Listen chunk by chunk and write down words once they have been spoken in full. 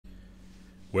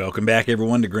Welcome back,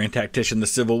 everyone, to Grand Tactician, the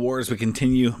Civil War, as we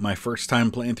continue my first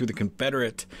time playing through the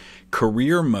Confederate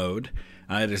career mode.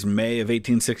 It is May of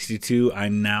 1862. I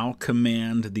now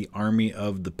command the Army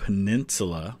of the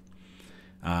Peninsula,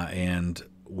 and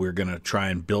we're going to try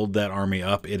and build that army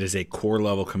up. It is a corps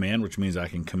level command, which means I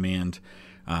can command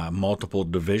multiple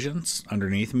divisions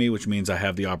underneath me, which means I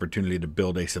have the opportunity to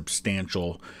build a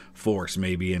substantial force,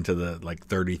 maybe into the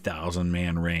 30,000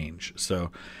 man range.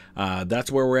 So that's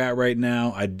where we're at right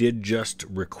now. I did just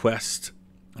request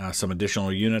some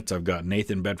additional units. I've got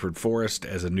Nathan Bedford Forrest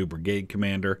as a new brigade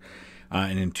commander,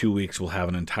 and in 2 weeks we'll have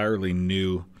an entirely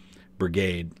new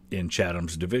brigade in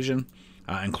Chatham's division,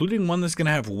 including one that's going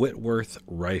to have Whitworth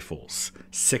rifles,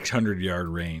 600-yard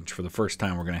range. For the first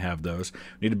time, we're going to have those.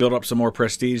 We need to build up some more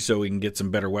prestige so we can get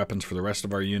some better weapons for the rest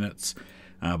of our units,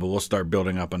 but we'll start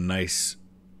building up a nice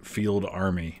field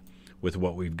army with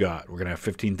what we've got. We're going to have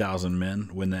 15,000 men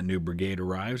when that new brigade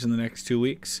arrives in the next 2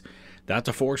 weeks. That's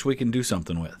a force we can do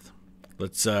something with.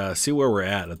 Let's see where we're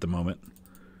at the moment.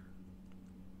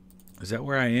 Is that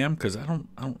where I am? Because I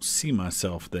don't see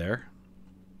myself there.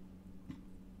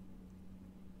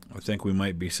 I think we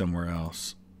might be somewhere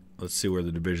else. Let's see where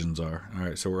the divisions are. All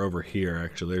right, so we're over here,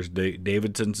 actually. There's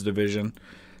Davidson's division.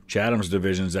 Chatham's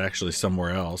division is actually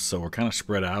somewhere else, so we're kind of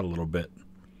spread out a little bit.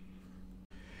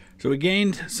 So we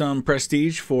gained some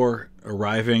prestige for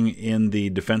arriving in the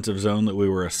defensive zone that we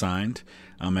were assigned.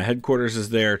 My headquarters is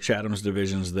there. Chatham's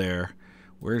division's there.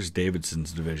 Where's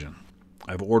Davidson's division?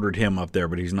 I've ordered him up there,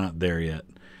 but he's not there yet.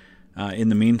 In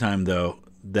the meantime, though,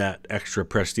 that extra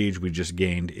prestige we just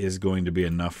gained is going to be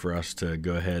enough for us to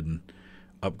go ahead and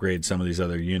upgrade some of these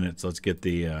other units. Let's get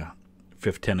the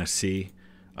 5th Tennessee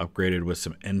upgraded with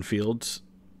some Enfields.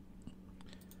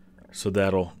 So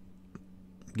that'll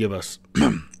give us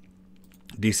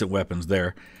decent weapons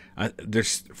there.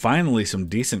 There's finally some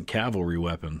decent cavalry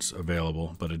weapons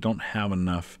available, but I don't have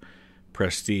enough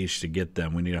prestige to get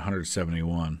them. We need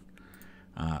 171.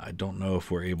 I don't know if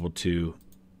we're able to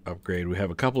upgrade. We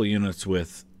have a couple of units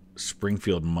with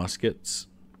Springfield muskets.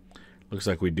 Looks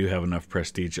like we do have enough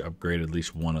prestige to upgrade at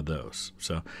least one of those.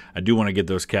 So I do want to get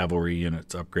those cavalry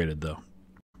units upgraded, though.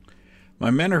 My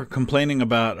men are complaining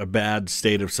about a bad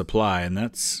state of supply, and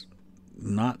that's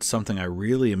not something I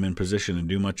really am in position to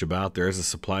do much about. There is a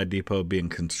supply depot being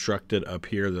constructed up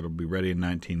here that'll be ready in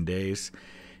 19 days.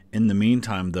 In the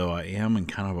meantime, though, I am in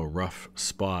kind of a rough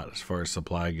spot as far as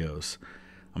supply goes.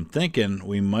 I'm thinking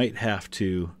we might have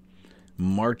to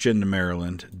march into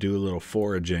Maryland, do a little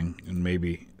foraging, and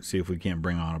maybe see if we can't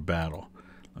bring on a battle.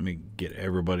 Let me get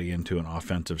everybody into an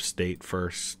offensive state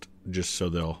first, just so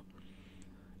they'll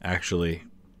actually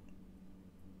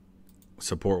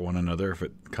support one another if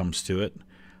it comes to it.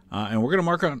 And we're going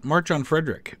to march on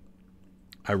Frederick.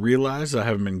 I realize I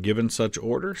haven't been given such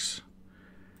orders,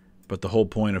 but the whole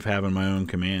point of having my own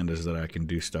command is that I can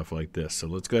do stuff like this. So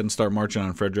let's go ahead and start marching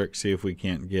on Frederick, see if we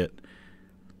can't get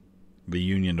the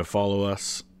Union to follow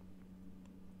us.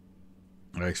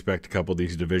 I expect a couple of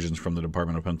these divisions from the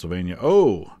Department of Pennsylvania.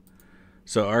 Oh!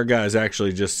 So our guys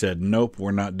actually just said, nope,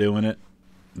 we're not doing it.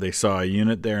 They saw a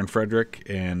unit there in Frederick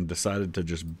and decided to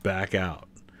just back out.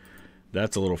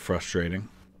 That's a little frustrating.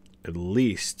 At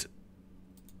least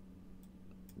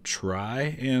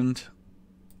try and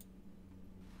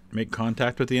make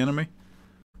contact with the enemy.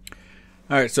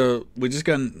 All right, so we just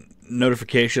got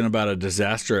notification about a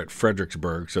disaster at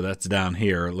Fredericksburg, so that's down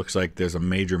here. It looks like there's a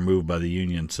major move by the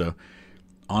Union, so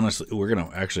honestly, we're going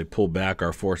to actually pull back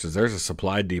our forces. There's a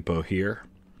supply depot here,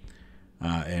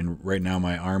 and right now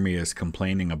my army is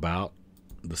complaining about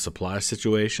the supply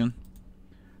situation.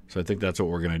 So I think that's what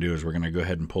we're going to do, is we're going to go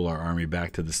ahead and pull our army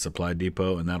back to the supply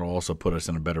depot, and that'll also put us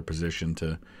in a better position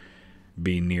to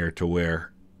be near to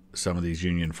where some of these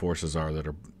Union forces are that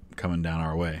are coming down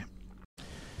our way.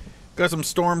 Got some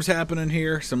storms happening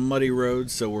here, some muddy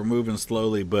roads, so we're moving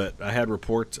slowly, but I had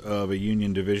reports of a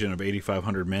Union division of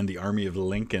 8,500 men, the Army of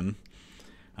Lincoln,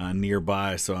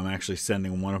 nearby, so I'm actually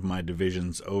sending one of my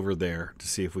divisions over there to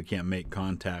see if we can't make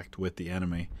contact with the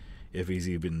enemy, if he's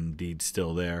even indeed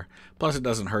still there. Plus, it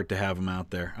doesn't hurt to have him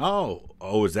out there.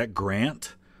 Oh, is that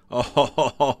Grant?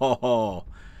 Oh,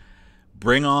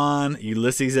 bring on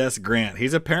Ulysses S. Grant.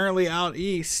 He's apparently out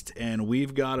east, and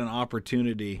we've got an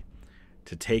opportunity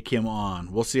to take him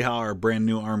on. We'll see how our brand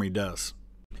new army does.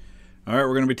 All right,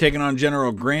 we're going to be taking on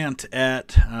General Grant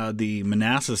at the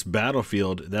Manassas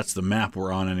battlefield. That's the map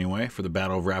we're on anyway, for the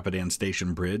Battle of Rapidan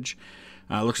Station Bridge.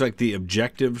 Looks like the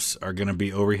objectives are going to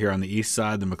be over here on the east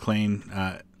side, the McLean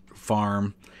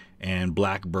Farm and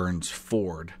Blackburn's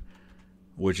Ford,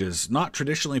 which is not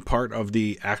traditionally part of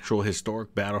the actual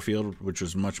historic battlefield, which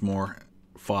was much more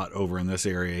fought over in this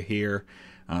area here.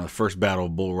 The first Battle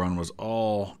of Bull Run was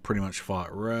all pretty much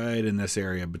fought right in this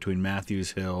area between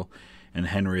Matthews Hill and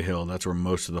Henry Hill. That's where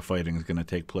most of the fighting is going to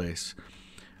take place.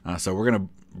 So we're going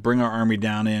to bring our army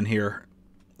down in here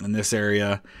in this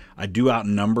area. I do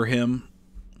outnumber him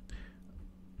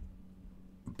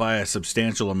by a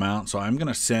substantial amount, so I'm going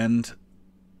to send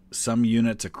some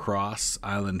units across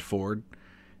Island Ford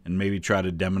and maybe try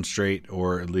to demonstrate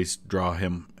or at least draw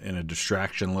him in a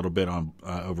distraction a little bit on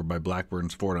over by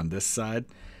Blackburn's Ford on this side.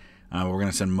 We're going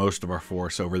to send most of our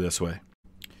force over this way.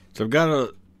 So I've got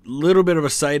a little bit of a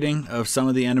sighting of some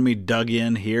of the enemy dug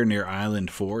in here near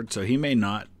Island Ford, so he may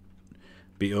not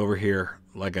be over here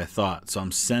like I thought. So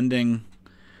I'm sending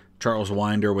Charles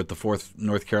Winder with the 4th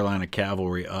North Carolina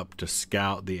Cavalry up to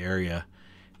scout the area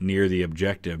near the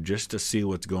objective just to see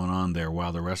what's going on there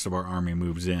while the rest of our army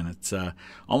moves in. It's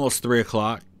almost 3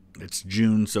 o'clock. It's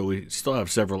June, so we still have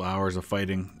several hours of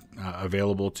fighting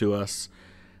available to us,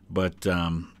 but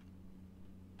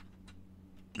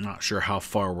not sure how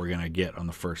far we're going to get on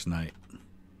the first night.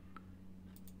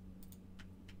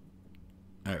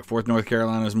 All right, 4th North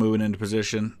Carolina is moving into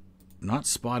position. Not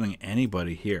spotting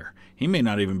anybody here. He may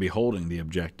not even be holding the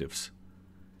objectives.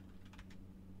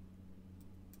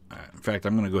 In fact,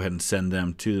 I'm going to go ahead and send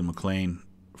them to the McLean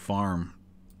farm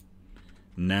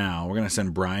now. We're going to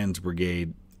send Bryan's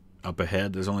brigade up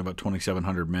ahead. There's only about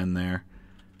 2,700 men there.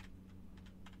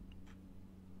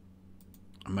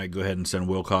 I might go ahead and send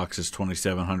Wilcox's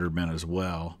 2,700 men as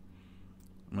well.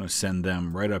 I'm going to send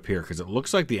them right up here because it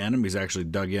looks like the enemy's actually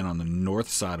dug in on the north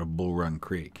side of Bull Run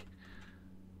Creek.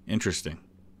 Interesting.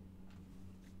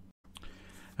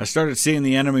 I started seeing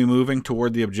the enemy moving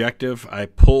toward the objective. I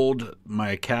pulled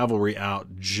my cavalry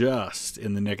out just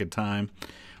in the nick of time.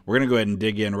 We're going to go ahead and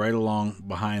dig in right along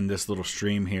behind this little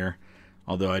stream here,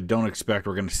 although I don't expect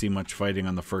we're going to see much fighting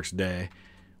on the first day,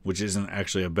 which isn't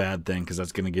actually a bad thing because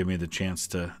that's going to give me the chance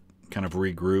to kind of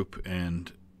regroup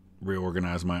and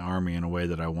reorganize my army in a way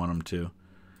that I want them to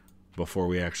before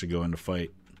we actually go into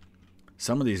fight.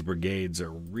 Some of these brigades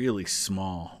are really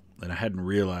small, and I hadn't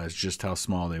realized just how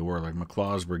small they were. Like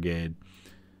McLaw's brigade,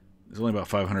 there's only about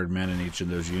 500 men in each of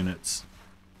those units.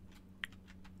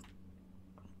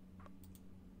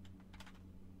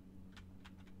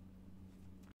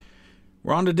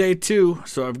 We're on to day 2,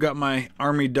 so I've got my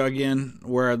army dug in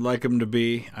where I'd like them to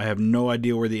be. I have no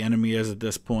idea where the enemy is at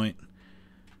this point,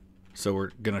 so we're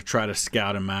going to try to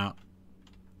scout him out.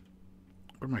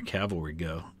 Where'd my cavalry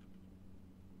go?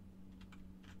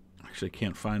 Actually,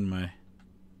 can't find my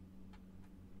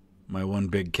one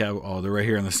big cavalry. Oh, they're right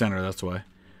here in the center, that's why.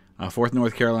 4th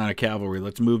North Carolina Cavalry,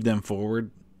 let's move them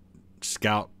forward,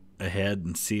 scout ahead,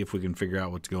 and see if we can figure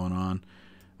out what's going on.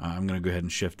 I'm going to go ahead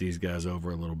and shift these guys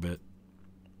over a little bit.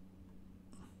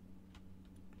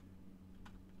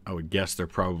 I would guess they're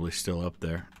probably still up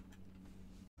there.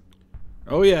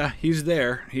 Oh yeah, he's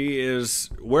there. He is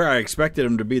where I expected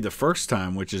him to be the first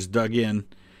time, which is dug in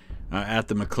at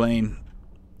the McLean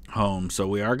home. So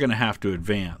we are going to have to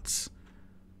advance.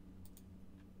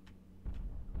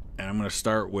 And I'm going to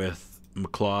start with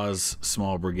McLaw's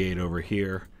small brigade over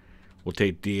here. We'll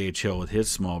take D.H. Hill with his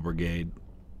small brigade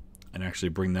and actually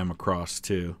bring them across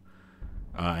too.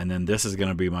 And then this is going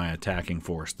to be my attacking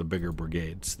force, the bigger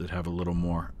brigades that have a little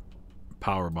more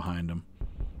power behind them.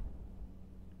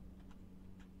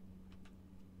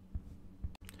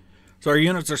 So our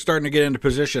units are starting to get into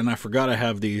position. I forgot I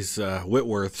have these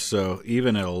Whitworths, so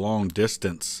even at a long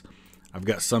distance, I've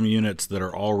got some units that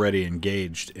are already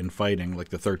engaged in fighting, like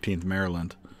the 13th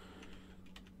Maryland.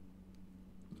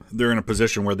 They're in a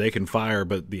position where they can fire,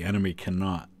 but the enemy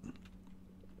cannot.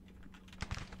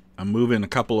 I'm moving a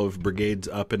couple of brigades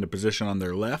up into position on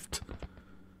their left.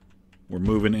 We're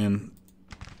moving in,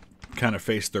 kind of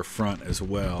face their front as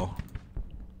well.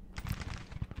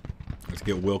 Let's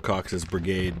get Wilcox's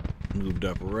brigade moved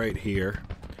up right here.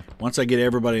 Once I get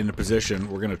everybody into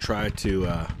position, we're going to try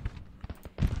to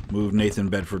move Nathan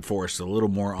Bedford Forrest a little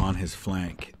more on his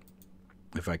flank,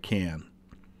 if I can.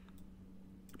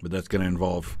 But that's going to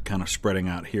involve kind of spreading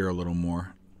out here a little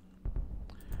more.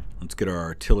 Let's get our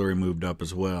artillery moved up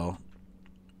as well.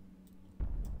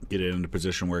 Get it into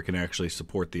position where it can actually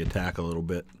support the attack a little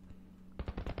bit.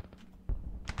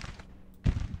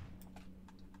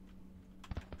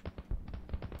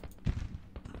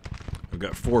 I've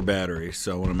got 4 batteries,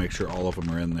 so I want to make sure all of them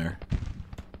are in there.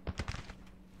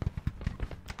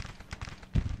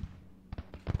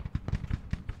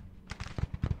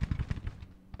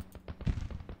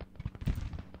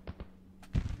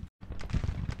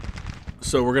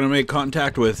 So we're going to make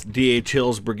contact with D.H.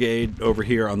 Hill's brigade over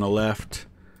here on the left.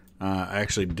 I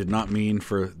actually did not mean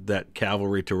for that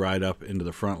cavalry to ride up into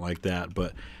the front like that,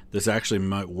 but this actually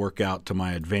might work out to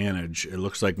my advantage. It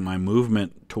looks like my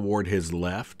movement toward his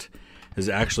left has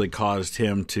actually caused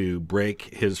him to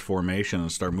break his formation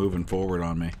and start moving forward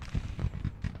on me.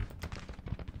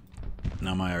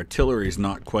 Now my artillery is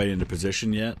not quite into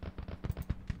position yet,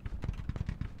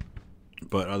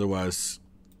 but otherwise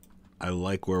I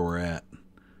like where we're at.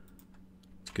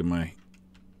 Let's get my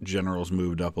generals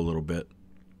moved up a little bit.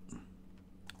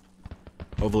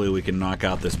 Hopefully we can knock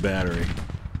out this battery.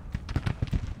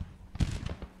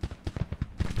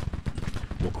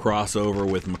 We'll cross over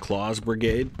with McClaw's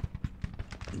brigade,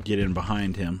 get in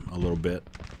behind him a little bit,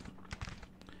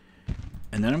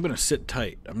 and then I'm going to sit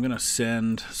tight. I'm going to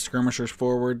send skirmishers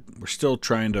forward. We're still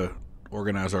trying to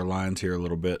organize our lines here a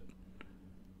little bit.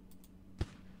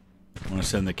 I want to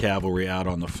send the cavalry out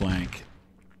on the flank.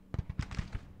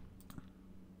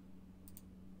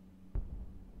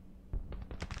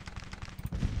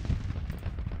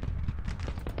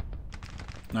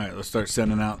 Alright, let's start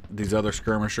sending out these other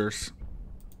skirmishers.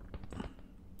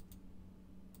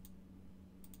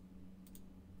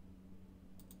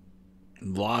 A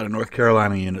lot of North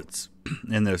Carolina units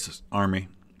in this army.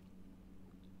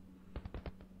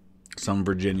 Some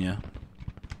Virginia.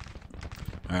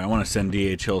 Alright, I want to send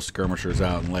D.H. Hill's skirmishers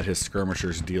out and let his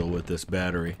skirmishers deal with this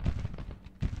battery.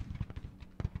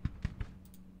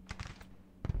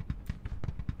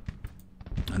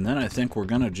 And then I think we're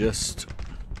going to just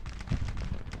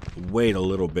wait a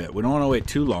little bit. We don't want to wait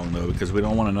too long, though, because we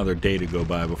don't want another day to go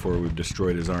by before we've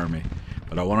destroyed his army.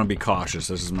 But I want to be cautious.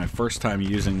 This is my first time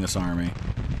using this army.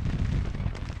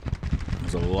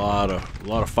 There's a lot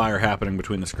of fire happening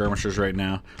between the skirmishers right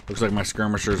now. Looks like my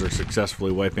skirmishers are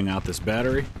successfully wiping out this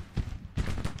battery.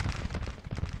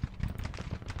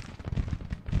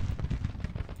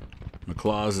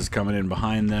 McClaw's is coming in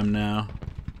behind them now.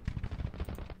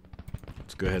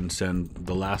 Let's go ahead and send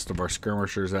the last of our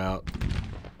skirmishers out.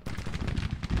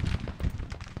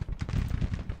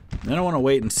 Then I want to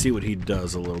wait and see what he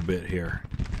does a little bit here.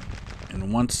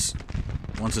 And once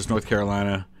this North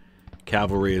Carolina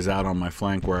cavalry is out on my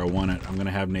flank where I want it, I'm going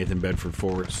to have Nathan Bedford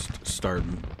Forrest start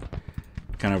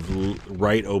kind of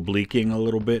right obliquing a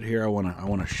little bit here. I want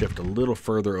to shift a little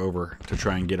further over to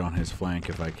try and get on his flank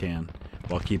if I can,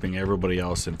 while keeping everybody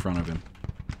else in front of him.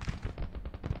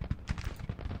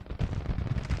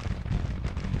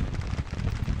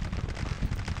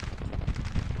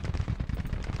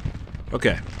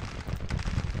 Okay.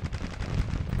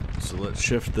 So let's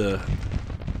shift the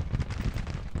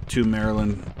 2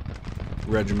 Maryland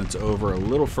regiments over a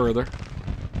little further.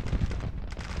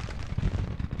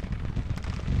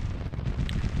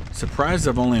 Surprised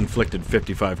I've only inflicted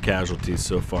 55 casualties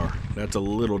so far. That's a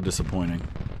little disappointing.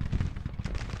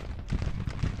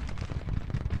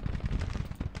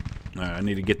 Alright, I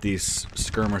need to get these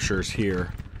skirmishers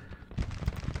here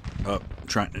up,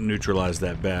 trying to neutralize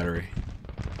that battery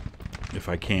if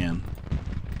I can.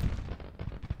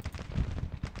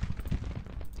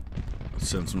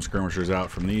 Send some skirmishers out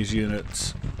from these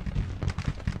units.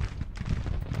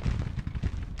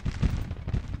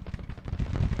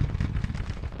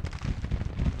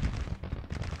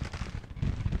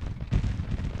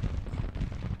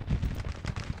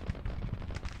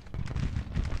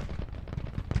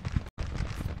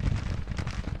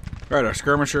 Alright, our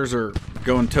skirmishers are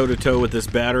going toe-to-toe with this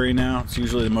battery now. It's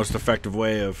usually the most effective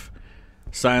way of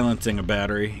silencing a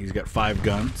battery. He's got 5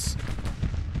 guns.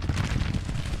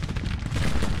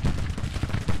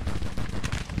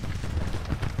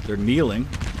 They're kneeling.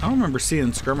 I don't remember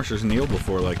seeing skirmishers kneel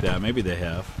before like that. Maybe they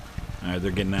have. Alright,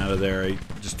 they're getting out of there.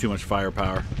 Just too much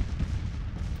firepower.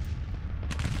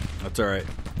 That's alright.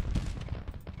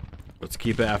 Let's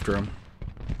keep after them.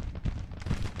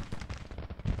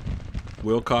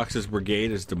 Wilcox's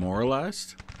brigade is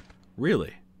demoralized?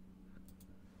 Really?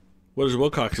 What is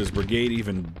Wilcox's brigade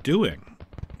even doing?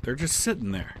 They're just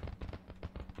sitting there.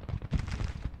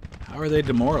 How are they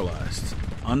demoralized?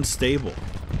 Unstable.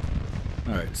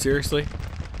 Alright, seriously?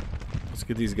 Let's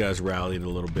get these guys rallied a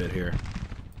little bit here.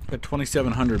 Got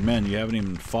 2,700 men. You haven't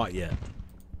even fought yet.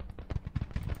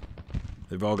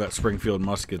 They've all got Springfield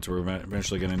muskets. We're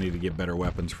eventually going to need to get better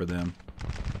weapons for them.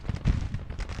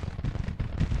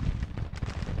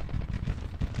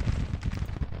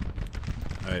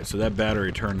 Alright, so that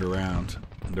battery turned around.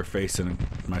 They're facing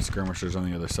my skirmishers on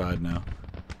the other side now.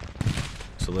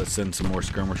 So let's send some more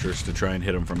skirmishers to try and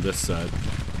hit them from this side.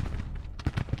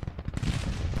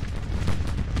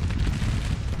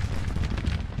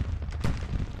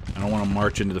 I don't want to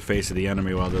march into the face of the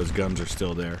enemy while those guns are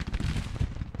still there.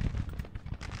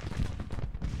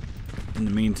 In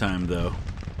the meantime, though,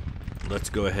 let's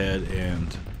go ahead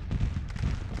and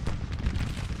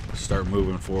start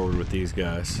moving forward with these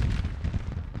guys.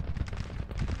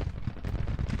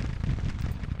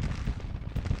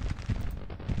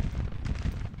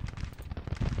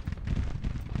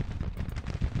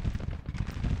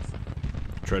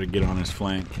 Try to get on his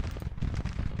flank.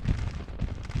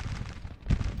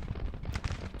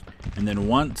 And then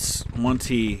once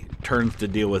he turns to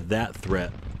deal with that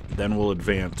threat, then we'll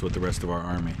advance with the rest of our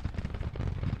army.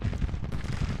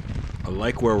 I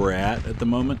like where we're at the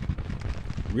moment.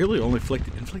 Really only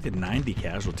inflicted 90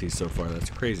 casualties so far. That's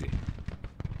crazy.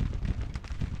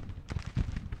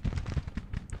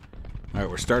 Alright,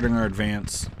 we're starting our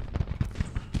advance.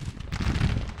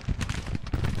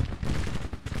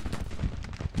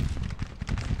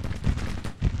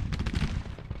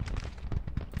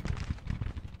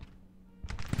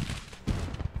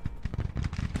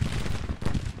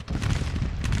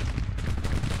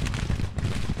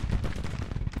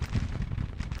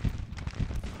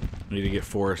 I need to get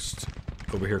Forrest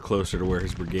over here closer to where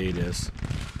his brigade is.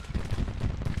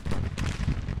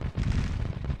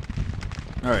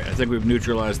 Alright, I think we've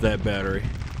neutralized that battery.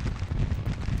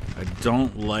 I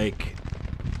don't like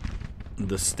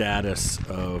the status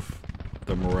of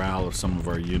the morale of some of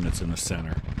our units in the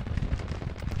center.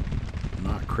 I'm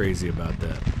not crazy about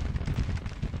that.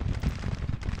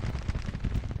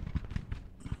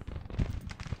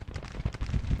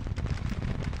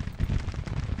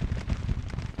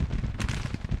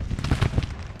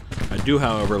 I do,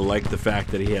 however, like the fact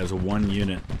that he has one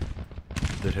unit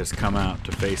that has come out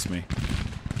to face me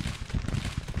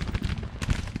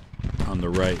on the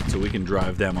right, so we can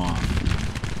drive them off.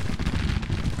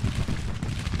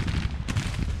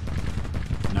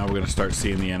 Now we're going to start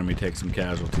seeing the enemy take some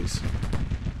casualties.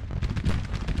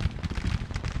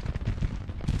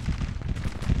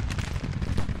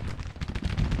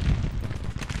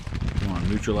 Come on,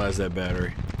 neutralize that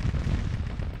battery.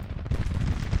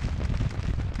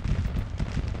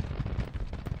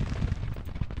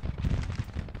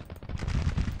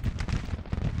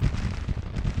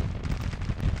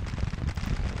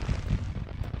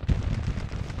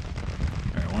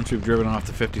 Once we've driven off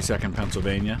the 52nd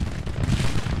Pennsylvania,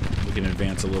 we can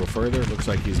advance a little further. It looks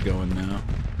like he's going now.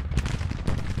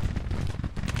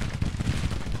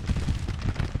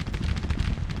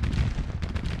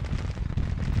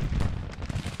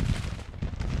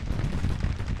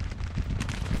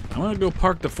 I'm going to go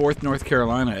park the 4th North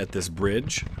Carolina at this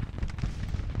bridge.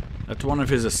 That's one of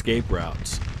his escape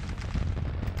routes.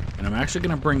 And I'm actually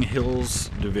going to bring Hill's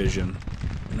division.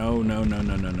 No.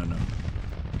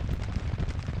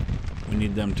 We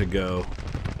need them to go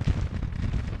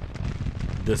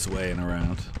this way and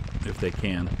around, if they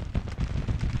can.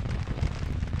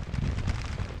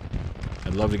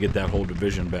 I'd love to get that whole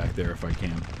division back there if I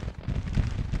can.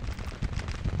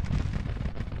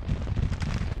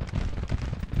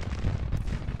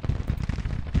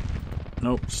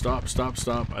 Nope, stop.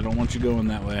 I don't want you going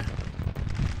that way.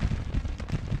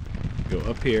 Go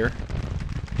up here.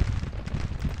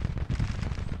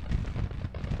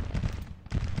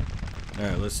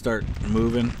 Alright, let's start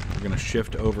moving. We're going to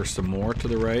shift over some more to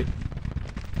the right.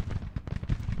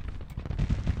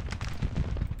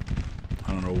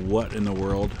 I don't know what in the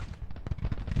world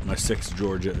my 6th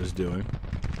Georgia is doing.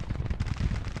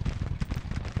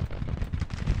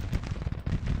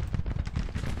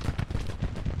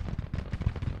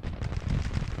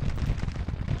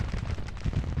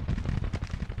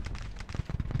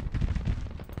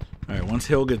 Alright, once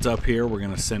Hill gets up here, we're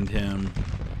going to send him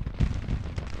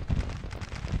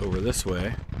over this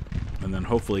way, and then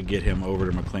hopefully get him over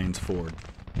to McLean's Ford.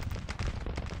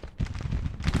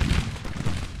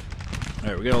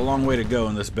 Alright, we got a long way to go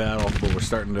in this battle, but we're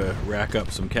starting to rack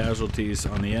up some casualties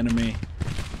on the enemy.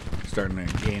 Starting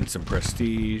to gain some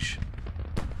prestige.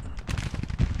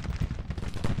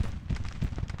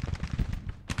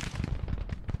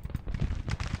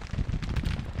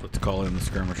 Let's call in the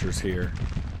skirmishers here.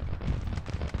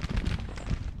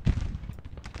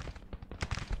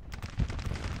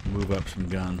 Move up some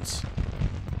guns.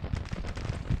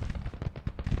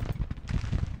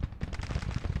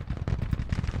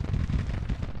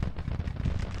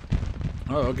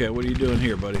 Oh, okay. What are you doing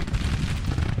here, buddy?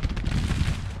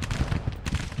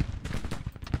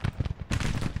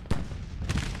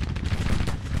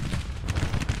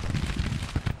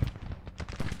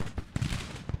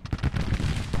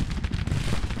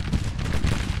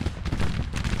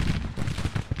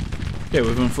 Okay,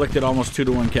 we've inflicted almost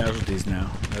 2-to-1 casualties now.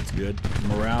 That's good.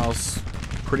 Morale's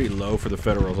pretty low for the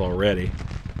Federals already.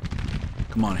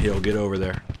 Come on, Hill, get over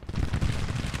there.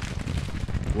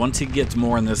 Once he gets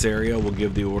more in this area, we'll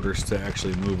give the orders to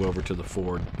actually move over to the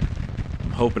ford.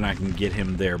 I'm hoping I can get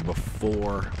him there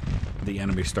before the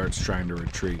enemy starts trying to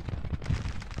retreat.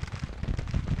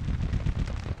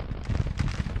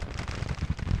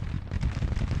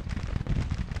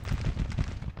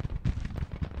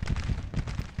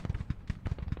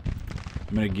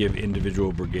 I'm going to give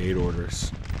individual brigade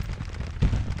orders.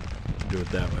 Do it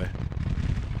that way.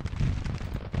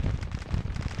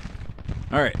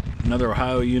 Alright, another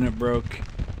Ohio unit broke.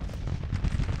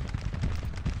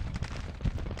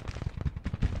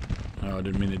 Oh, I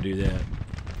didn't mean to do that.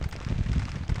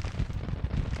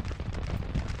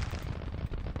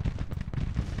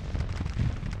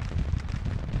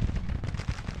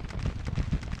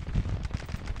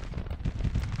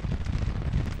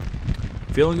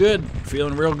 Feeling good.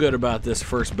 Feeling real good about this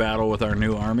first battle with our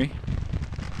new army.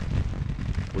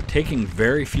 We're taking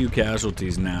very few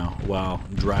casualties now while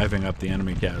driving up the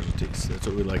enemy casualties. That's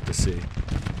what we like to see.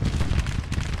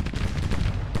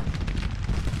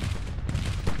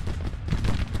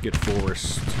 Get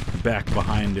Forrest back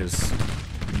behind his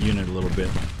unit a little bit.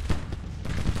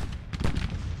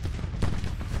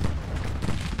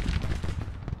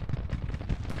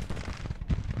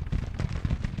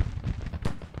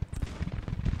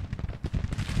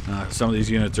 Some of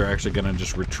these units are actually going to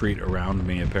just retreat around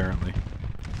me, apparently.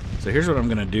 So here's what I'm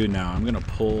going to do now. I'm going to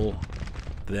pull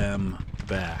them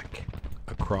back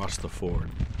across the ford.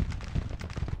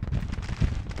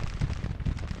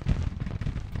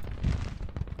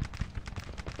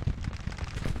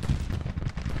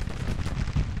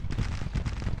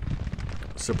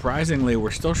 Surprisingly, we're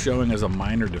still showing as a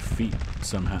minor defeat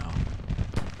somehow.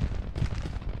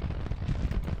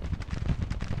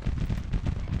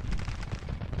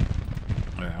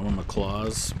 Alright, I want my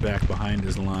claws back behind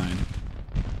his line.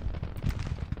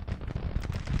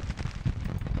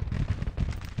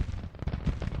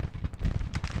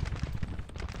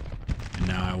 And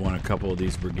now I want a couple of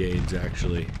these brigades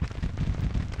actually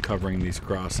covering these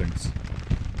crossings.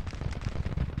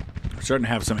 We're starting to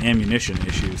have some ammunition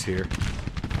issues here.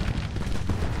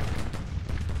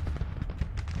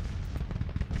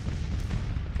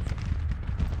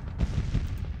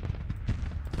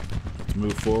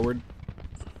 Move forward.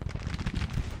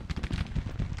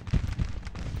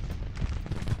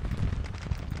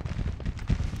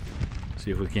 See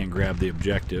if we can't grab the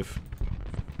objective.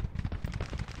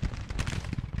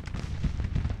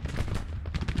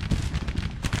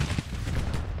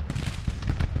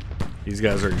 These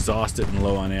guys are exhausted and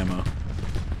low on ammo.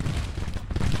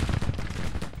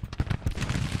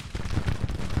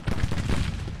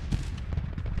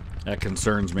 That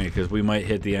concerns me because we might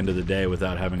hit the end of the day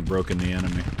without having broken the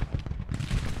enemy.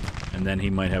 And then he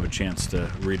might have a chance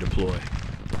to redeploy.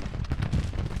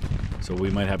 So we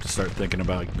might have to start thinking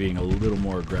about being a little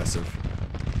more aggressive.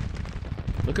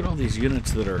 Look at all these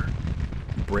units that are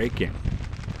breaking.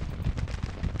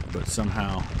 But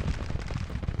somehow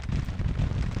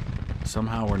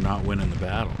we're not winning the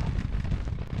battle.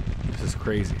 This is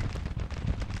crazy.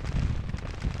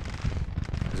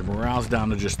 His morale's down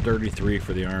to just 33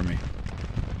 for the army.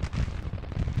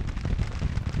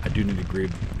 I do need to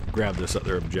grab this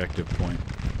other objective point.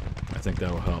 I think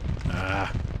that will help.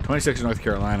 26 North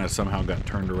Carolina somehow got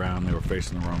turned around. They were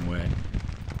facing the wrong way.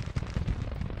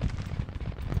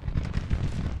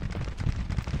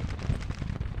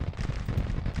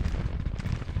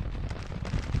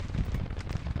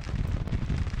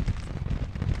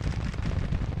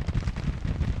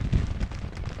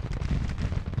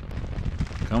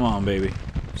 Come on, baby.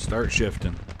 Start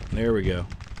shifting. There we go.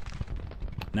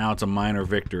 Now it's a minor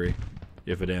victory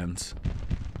if it ends.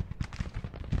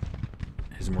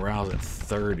 His morale's at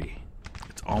 30.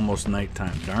 It's almost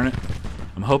nighttime. Darn it.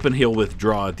 I'm hoping he'll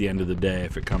withdraw at the end of the day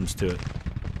if it comes to it.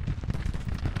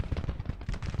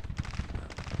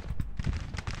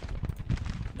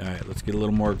 Alright, let's get a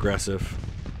little more aggressive.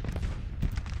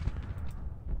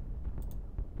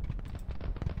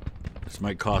 This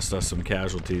might cost us some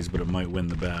casualties, but it might win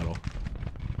the battle.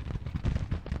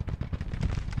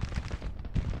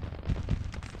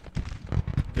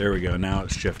 There we go. Now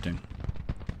it's shifting.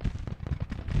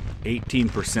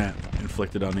 18%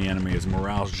 inflicted on the enemy. His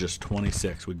morale's just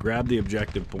 26. We grab the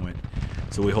objective point.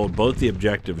 So we hold both the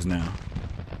objectives now.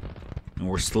 And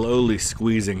we're slowly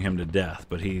squeezing him to death,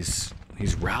 but he's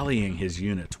rallying his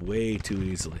units way too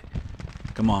easily.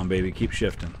 Come on, baby. Keep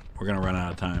shifting. We're going to run out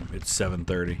of time. It's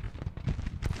 7:30.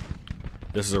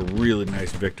 This is a really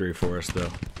nice victory for us,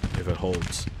 though, if it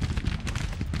holds.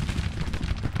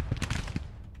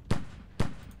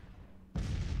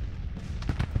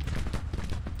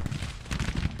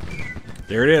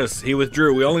 There it is. He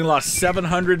withdrew. We only lost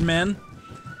 700 men.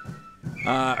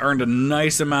 Earned a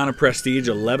nice amount of prestige,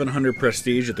 1,100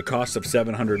 prestige at the cost of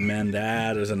 700 men.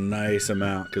 That is a nice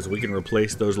amount because we can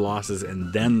replace those losses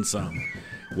and then some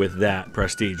with that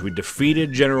prestige. We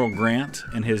defeated General Grant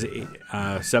and his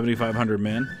 7,500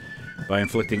 men by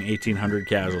inflicting 1,800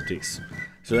 casualties.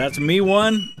 So that's me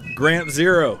 1, Grant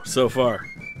 0 so far.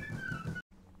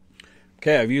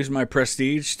 Okay, I've used my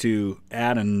prestige to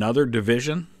add another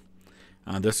division.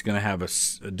 This is going to have an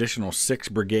additional 6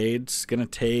 brigades. It's going to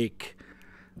take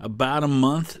about a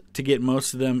month to get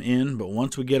most of them in, but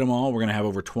once we get them all, we're going to have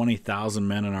over 20,000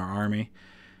 men in our army.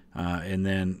 And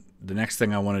then the next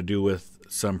thing I want to do with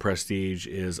some prestige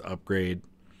is upgrade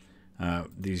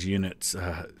these units.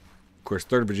 Of course,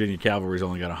 3rd Virginia Cavalry's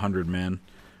only got 100 men.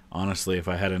 Honestly, if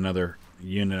I had another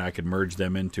unit I could merge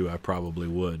them into, I probably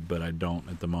would, but I don't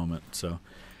at the moment. So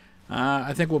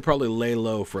I think we'll probably lay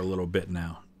low for a little bit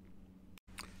now.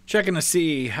 Checking to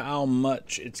see how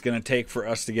much it's going to take for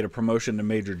us to get a promotion to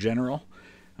Major General.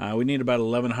 We need about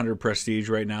 1,100 prestige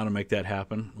right now to make that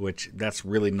happen, which that's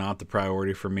really not the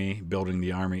priority for me. Building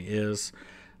the army is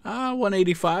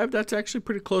 185. That's actually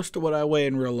pretty close to what I weigh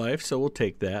in real life, so we'll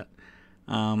take that.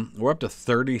 We're up to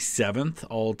 37th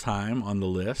all time on the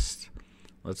list.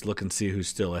 Let's look and see who's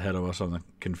still ahead of us on the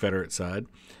Confederate side.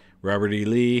 Robert E.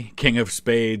 Lee, King of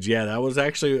Spades. Yeah, that was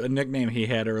actually a nickname he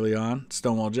had early on.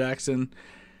 Stonewall Jackson,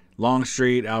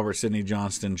 Longstreet, Albert Sidney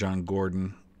Johnston, John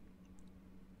Gordon.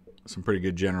 Some pretty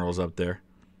good generals up there.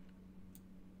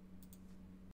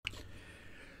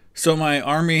 So my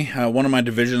army, one of my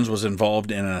divisions was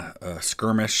involved in a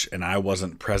skirmish, and I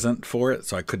wasn't present for it,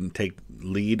 so I couldn't take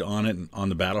lead on it on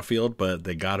the battlefield, but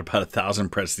they got about 1,000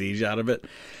 prestige out of it,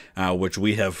 which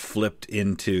we have flipped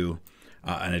into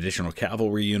an additional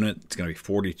cavalry unit. It's going to be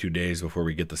 42 days before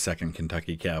we get the 2nd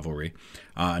Kentucky Cavalry.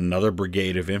 Another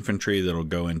brigade of infantry that'll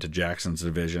go into Jackson's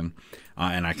division.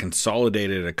 And I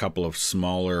consolidated a couple of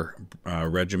smaller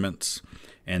regiments,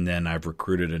 and then I've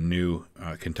recruited a new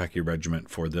Kentucky regiment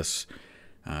for this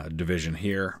division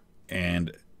here,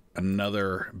 and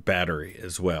another battery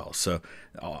as well. So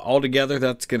altogether,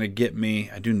 that's going to get me,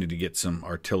 I do need to get some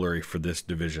artillery for this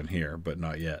division here, but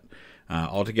not yet.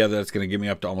 Altogether, that's going to get me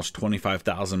up to almost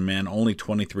 25,000 men, only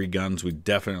 23 guns. We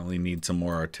definitely need some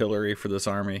more artillery for this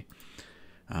army,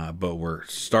 but we're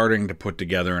starting to put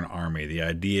together an army. The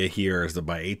idea here is that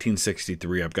by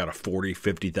 1863, I've got a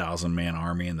 50,000 man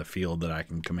army in the field that I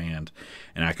can command,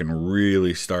 and I can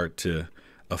really start to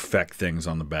affect things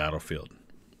on the battlefield.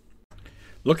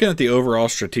 Looking at the overall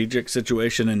strategic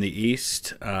situation in the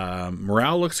East,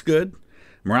 morale looks good.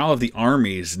 Morale of the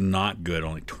army is not good.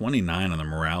 Only 29 on the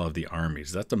morale of the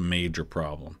armies. That's a major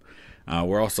problem.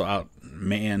 We're also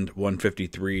outmanned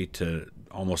 153 to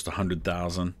almost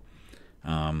 100,000.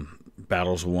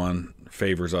 Battles won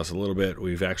favors us a little bit.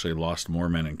 We've actually lost more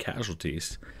men in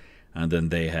casualties than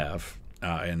they have.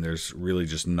 And there's really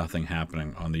just nothing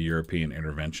happening on the European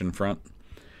intervention front.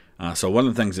 So one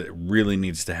of the things that really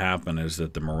needs to happen is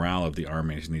that the morale of the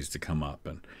armies needs to come up.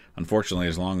 And unfortunately,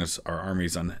 as long as our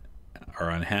armies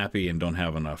are unhappy and don't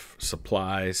have enough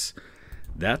supplies,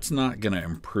 that's not going to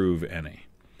improve any.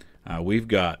 We've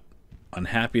got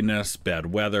unhappiness,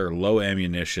 bad weather, low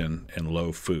ammunition, and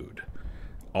low food.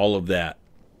 All of that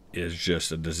is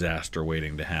just a disaster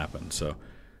waiting to happen. So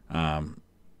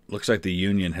looks like the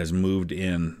Union has moved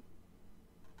in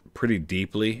pretty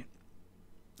deeply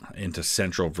into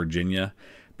central Virginia.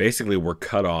 Basically, we're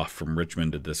cut off from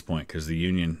Richmond at this point because the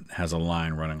Union has a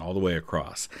line running all the way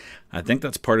across. I think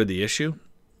that's part of the issue.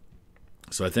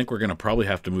 So I think we're going to probably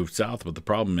have to move south, but the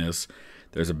problem is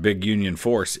there's a big Union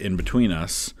force in between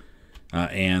us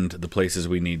and the places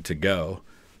we need to go.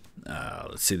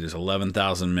 Let's see, there's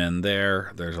 11,000 men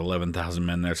there. There's 11,000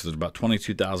 men there, so there's about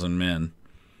 22,000 men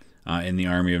in the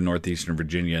Army of Northeastern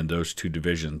Virginia and those two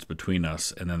divisions between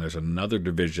us. And then there's another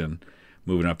division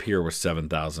moving up here with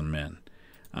 7,000 men.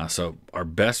 So our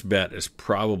best bet is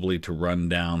probably to run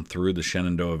down through the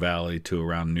Shenandoah Valley to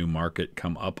around New Market,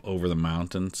 come up over the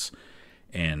mountains,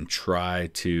 and try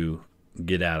to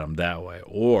get at them that way.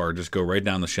 Or just go right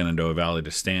down the Shenandoah Valley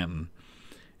to Stanton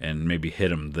and maybe hit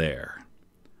them there.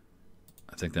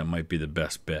 I think that might be the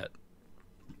best bet.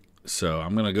 So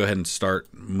I'm going to go ahead and start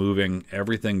moving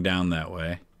everything down that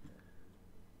way.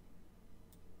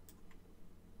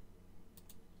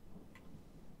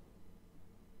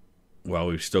 Well,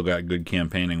 we've still got good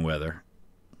campaigning weather.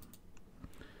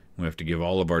 We have to give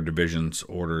all of our divisions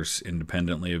orders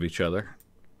independently of each other.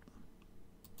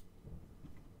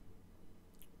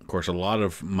 Of course, a lot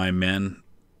of my men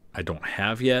I don't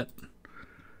have yet.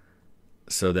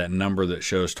 So that number that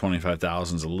shows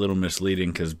 25,000 is a little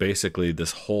misleading because basically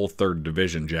this whole 3rd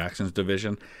Division, Jackson's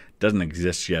division, doesn't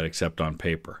exist yet except on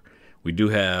paper. We do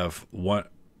have one,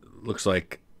 looks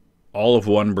like all of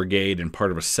one brigade and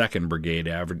part of a second brigade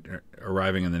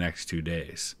arriving in the next 2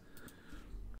 days.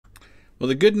 Well,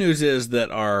 the good news is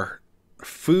that our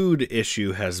food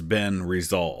issue has been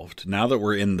resolved. Now that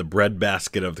we're in the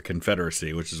breadbasket of the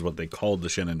Confederacy, which is what they called the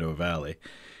Shenandoah Valley,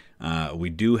 we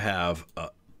do have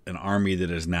an army that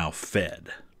is now fed.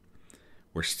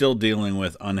 We're still dealing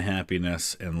with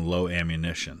unhappiness and low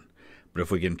ammunition. But if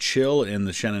we can chill in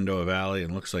the Shenandoah Valley,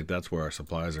 it looks like that's where our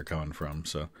supplies are coming from.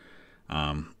 So,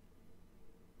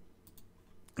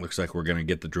 looks like we're going to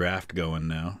get the draft going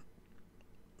now.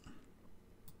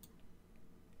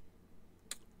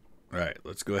 All right,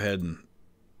 let's go ahead and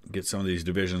get some of these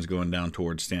divisions going down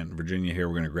towards Stanton, Virginia here.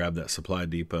 We're going to grab that supply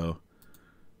depot.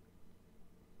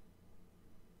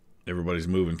 Everybody's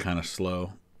moving kind of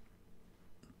slow.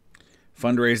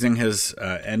 Fundraising has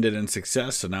ended in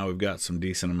success, so now we've got some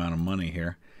decent amount of money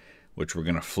here, which we're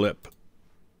going to flip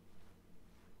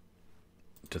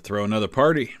to throw another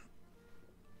party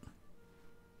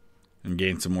and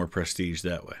gain some more prestige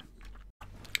that way.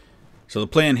 So the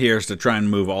plan here is to try and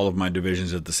move all of my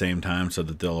divisions at the same time so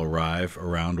that they'll arrive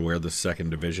around where the 2nd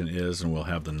Division is and we'll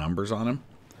have the numbers on them.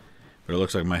 But it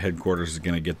looks like my headquarters is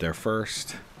going to get there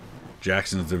first.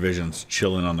 Jackson's division's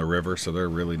chilling on the river, so they're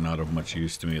really not of much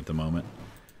use to me at the moment.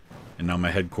 And now my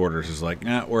headquarters is like,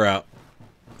 we're out.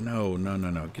 No.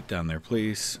 Get down there,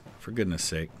 please. For goodness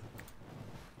sake.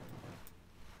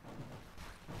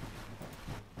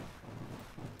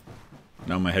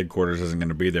 Now my headquarters isn't going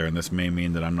to be there, and this may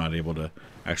mean that I'm not able to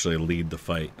actually lead the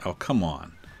fight. Oh, come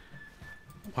on.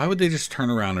 Why would they just turn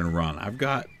around and run? I've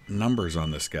got numbers on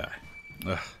this guy.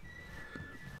 Ugh.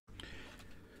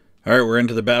 All right, we're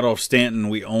into the Battle of Stanton.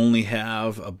 We only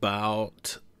have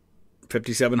about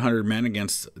 5,700 men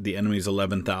against the enemy's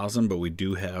 11,000, but we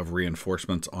do have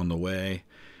reinforcements on the way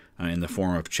in the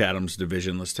form of Chatham's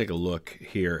division. Let's take a look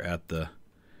here at the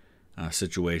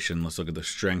situation. Let's look at the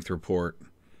strength report.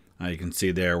 You can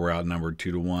see there we're outnumbered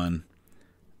 2-1,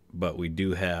 but we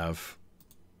do have,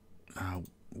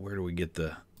 where do we get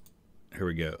the, here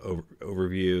we go,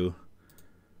 overview.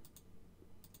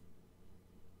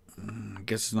 I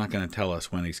guess it's not going to tell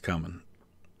us when he's coming,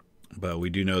 but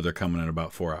we do know they're coming in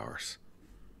about 4 hours.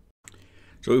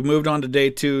 So we've moved on to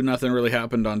day 2. Nothing really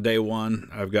happened on day 1.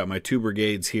 I've got my 2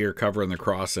 brigades here covering the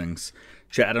crossings.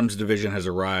 Chatham's division has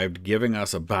arrived, giving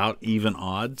us about even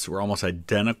odds. We're almost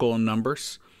identical in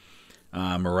numbers.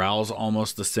 Morale's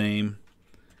almost the same.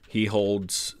 He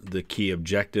holds the key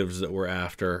objectives that we're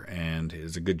after, and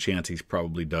there's a good chance he's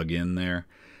probably dug in there.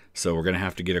 So we're going to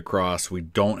have to get across. We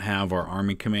don't have our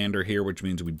army commander here, which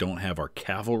means we don't have our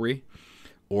cavalry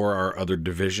or our other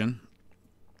division,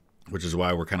 which is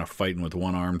why we're kind of fighting with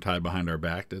one arm tied behind our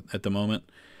back at the moment.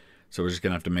 So we're just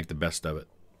going to have to make the best of it.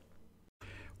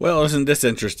 Well, isn't this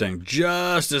interesting?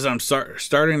 Just as I'm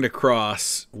starting to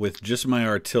cross with just my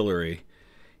artillery,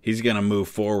 he's going to move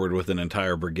forward with an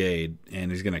entire brigade,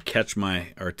 and he's going to catch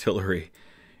my artillery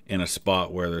in a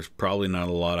spot where there's probably not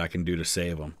a lot I can do to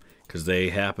save them, because they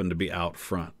happen to be out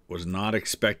front. Was not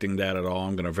expecting that at all.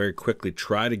 I'm going to very quickly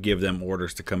try to give them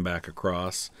orders to come back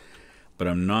across, but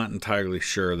I'm not entirely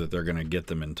sure that they're going to get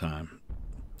them in time.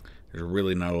 There's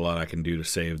really not a lot I can do to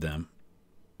save them,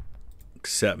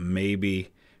 except maybe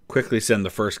quickly send the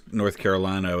 1st North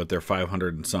Carolina with their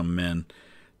 500 and some men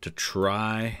to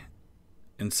try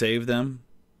and save them.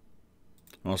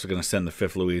 I'm also going to send the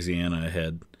 5th Louisiana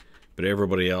ahead, but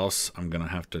everybody else I'm going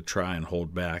to have to try and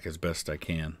hold back as best I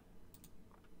can.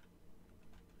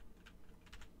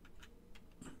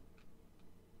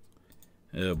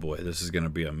 Oh boy, this is going to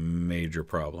be a major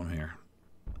problem here.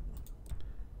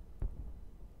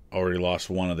 Already lost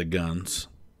one of the guns.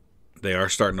 They are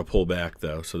starting to pull back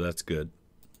though, so that's good.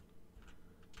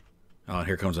 Oh,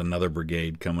 here comes another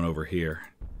brigade coming over here.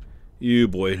 You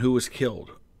boy, who was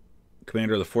killed?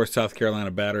 Commander of the 4th South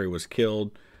Carolina Battery was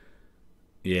killed.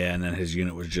 Yeah, and then his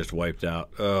unit was just wiped out.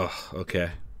 Ugh,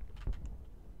 okay.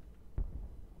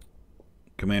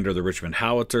 Commander of the Richmond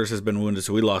Howitzers has been wounded,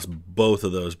 so we lost both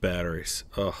of those batteries.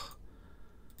 Ugh,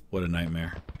 what a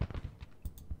nightmare.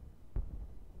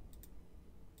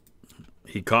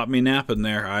 He caught me napping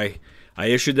there. I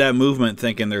issued that movement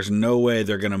thinking there's no way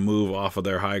they're going to move off of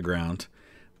their high ground.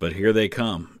 But here they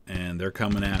come, and they're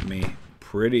coming at me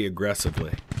pretty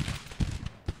aggressively.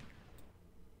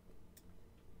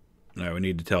 All right, we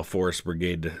need to tell Forest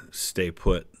Brigade to stay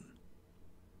put.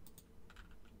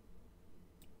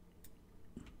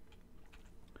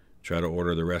 Try to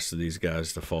order the rest of these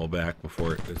guys to fall back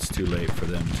before it's too late for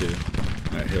them too.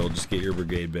 All right, Hill, just get your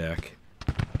brigade back.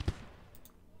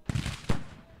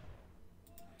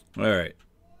 All right.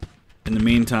 In the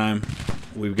meantime,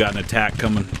 we've got an attack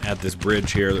coming at this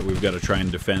bridge here that we've got to try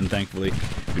and defend. Thankfully,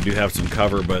 we do have some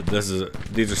cover, but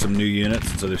these are some new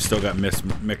units, so they've still got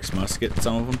mixed muskets,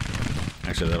 some of them.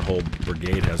 Actually, that whole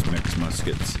brigade has mixed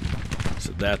muskets,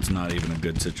 so that's not even a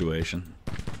good situation.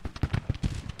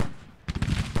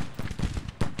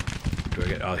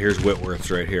 Oh, here's Whitworth's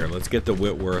right here. Let's get the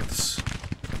Whitworths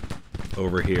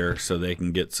over here so they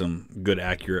can get some good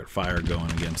accurate fire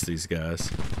going against these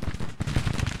guys.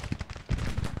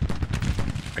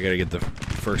 I gotta get the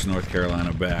 1st North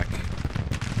Carolina back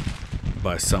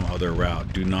by some other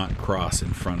route. Do not cross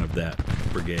in front of that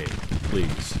brigade,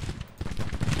 please.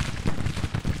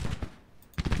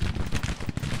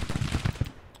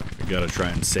 I gotta try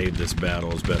and save this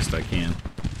battle as best I can.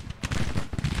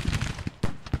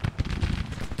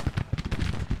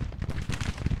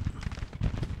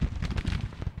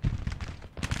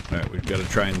 Alright, we've got to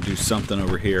try and do something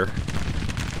over here.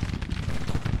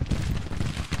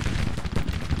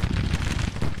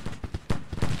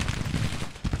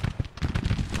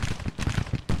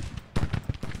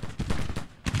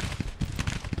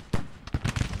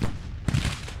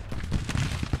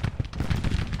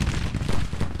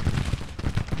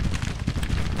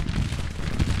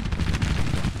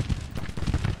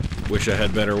 Wish I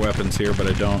had better weapons here, but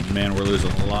I don't. Man, we're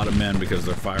losing a lot of men because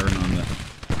they're firing on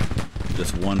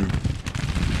this one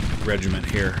regiment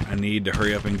here. I need to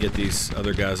hurry up and get these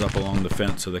other guys up along the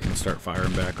fence so they can start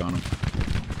firing back on them.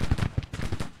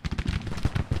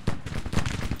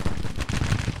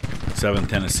 Seventh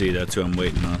Tennessee, that's who I'm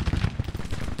waiting on.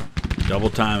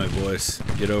 Double time it, boys.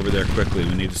 Get over there quickly.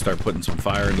 We need to start putting some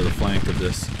fire into the flank of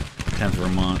this 10th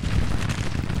Vermont.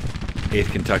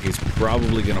 8th Kentucky's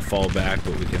probably going to fall back,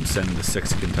 but we can send the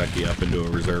 6th Kentucky up into a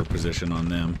reserve position on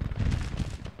them.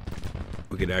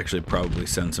 We could actually probably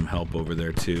send some help over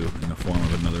there too, in the form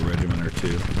of another regiment or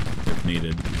two, if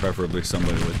needed. Preferably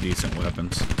somebody with decent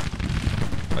weapons,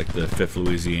 like the 5th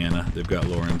Louisiana. They've got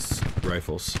Lawrence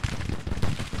rifles.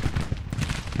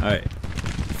 Alright,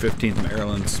 15th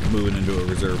Maryland's moving into a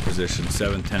reserve position.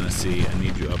 7th Tennessee, I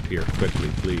need you up here quickly,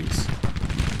 please.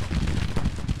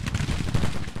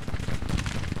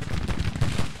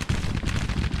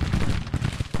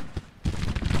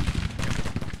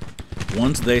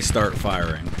 Once they start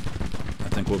firing, I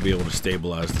think we'll be able to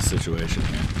stabilize the situation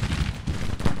here.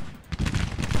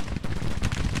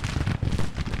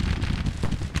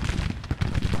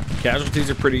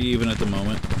 Casualties are pretty even at the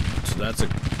moment, so that's a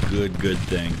good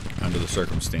thing under the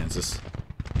circumstances.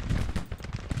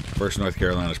 1st North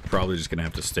Carolina is probably just going to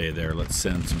have to stay there. Let's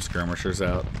send some skirmishers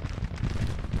out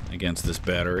against this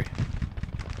battery.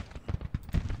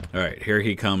 Alright, here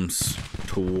he comes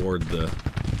toward the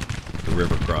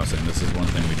river crossing. This is one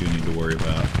thing we do need to worry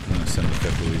about. I'm going to send the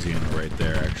 5th Louisiana right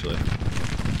there, actually.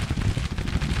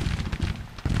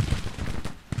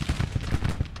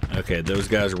 Okay, those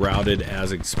guys routed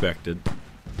as expected.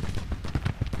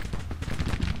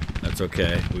 That's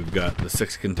okay. We've got the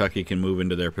 6th Kentucky can move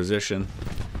into their position.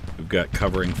 We've got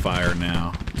covering fire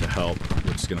now to help,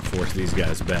 which is going to force these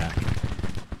guys back.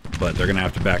 But they're going to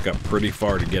have to back up pretty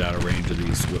far to get out of range of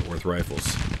these Whitworth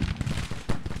rifles.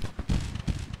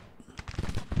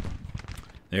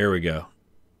 There we go.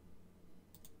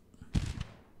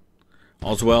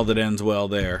 All's well that ends well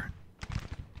there.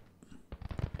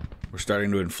 We're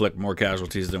starting to inflict more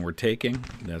casualties than we're taking.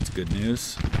 That's good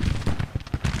news.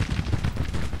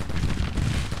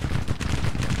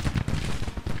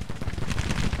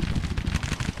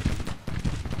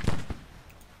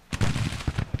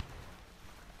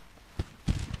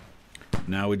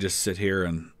 Now we just sit here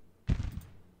and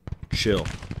chill.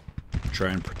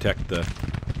 Try and protect the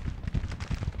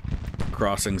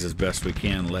crossings as best we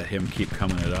can. Let him keep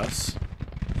coming at us.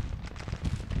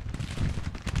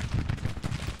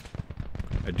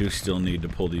 I do still need to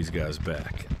pull these guys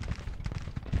back.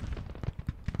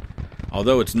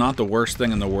 Although it's not the worst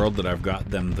thing in the world that I've got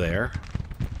them there,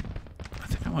 I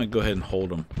think I might go ahead and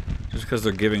hold them. Just because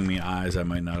they're giving me eyes I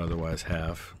might not otherwise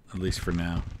have, at least for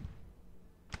now.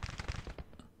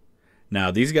 Now,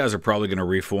 these guys are probably going to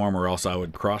reform, or else I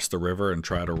would cross the river and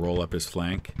try to roll up his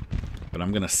flank. But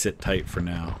I'm going to sit tight for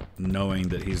now, knowing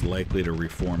that he's likely to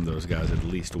reform those guys at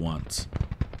least once.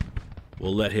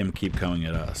 We'll let him keep coming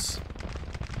at us,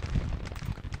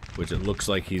 which it looks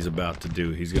like he's about to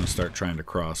do. He's going to start trying to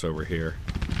cross over here.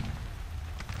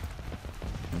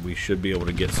 And we should be able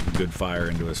to get some good fire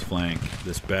into his flank.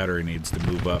 This battery needs to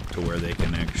move up to where they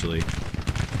can actually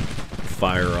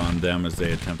fire on them as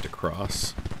they attempt to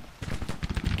cross.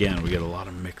 Again, we get a lot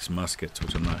of mixed muskets,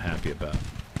 which I'm not happy about.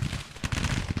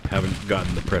 Haven't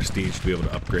gotten the prestige to be able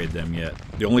to upgrade them yet.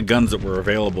 The only guns that were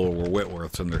available were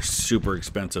Whitworths, and they're super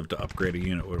expensive to upgrade a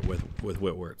unit with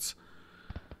Whitworths.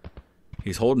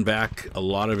 He's holding back a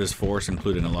lot of his force,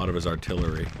 including a lot of his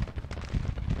artillery.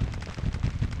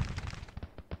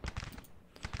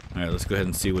 Alright, let's go ahead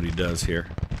and see what he does here.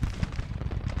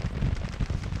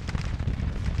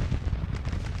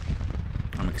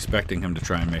 I'm expecting him to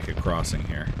try and make a crossing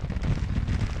here.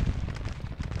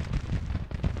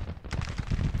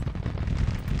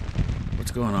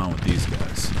 What's going on with these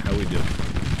guys? How we doing?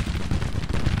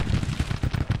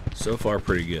 So far,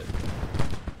 pretty good.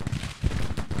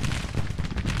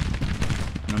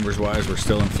 Numbers-wise, we're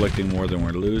still inflicting more than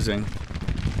we're losing.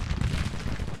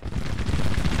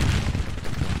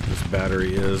 This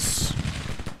battery is...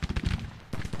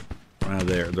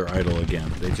 they're idle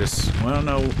again. They just... well,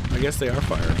 no, I guess they are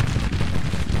firing.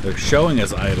 They're showing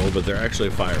as idle, but they're actually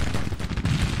firing.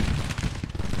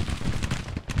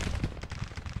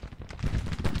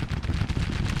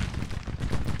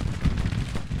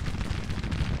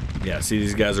 Yeah, see,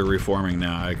 these guys are reforming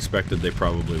now. I expected they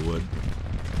probably would.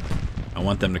 I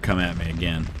want them to come at me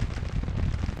again.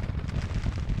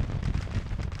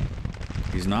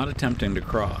 He's not attempting to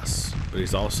cross, but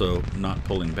he's also not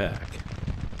pulling back.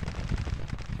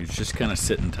 He's just kind of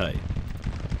sitting tight.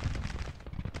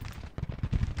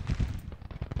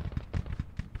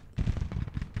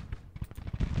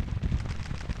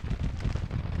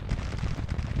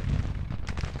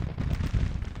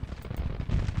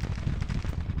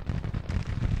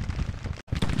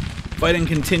 Fighting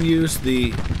continues.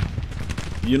 The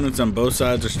units on both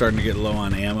sides are starting to get low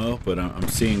on ammo, but I'm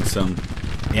seeing some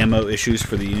ammo issues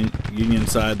for the Union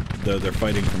side, though they're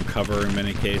fighting from cover in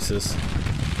many cases.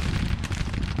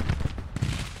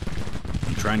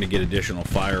 I'm trying to get additional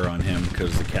fire on him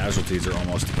because the casualties are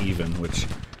almost even, which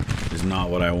is not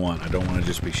what I want. I don't want to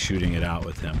just be shooting it out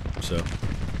with him. So,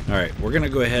 alright, we're going to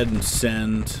go ahead and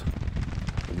send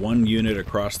one unit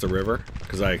across the river,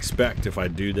 because I expect if I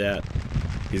do that,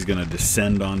 he's going to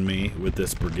descend on me with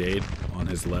this brigade on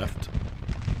his left.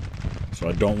 So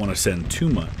I don't want to send too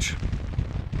much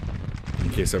in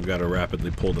case I've got to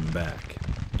rapidly pull them back.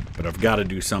 But I've got to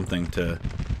do something to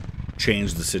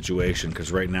change the situation,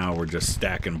 because right now we're just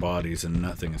stacking bodies and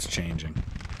nothing is changing.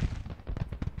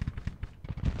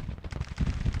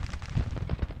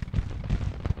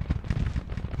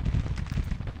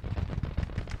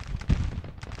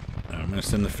 I'm going to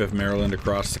send the 5th Maryland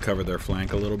across to cover their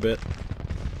flank a little bit.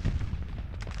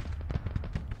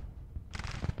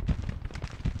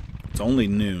 It's only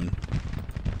noon.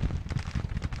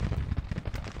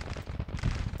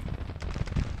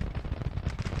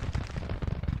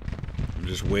 I'm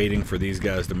just waiting for these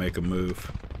guys to make a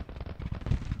move.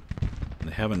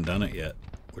 They haven't done it yet,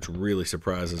 which really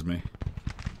surprises me.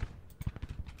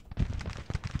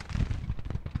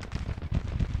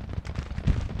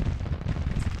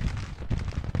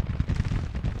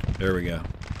 There we go.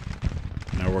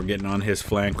 Now we're getting on his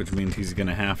flank, which means he's going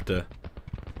to have to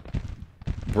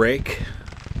break.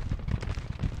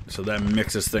 So that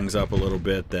mixes things up a little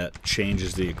bit. That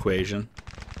changes the equation,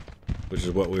 which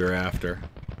is what we were after.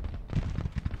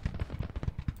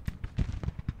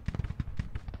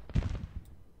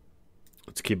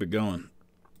 Let's keep it going.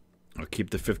 I'll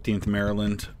keep the 15th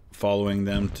Maryland following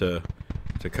them to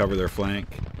cover their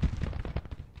flank.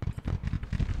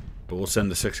 But we'll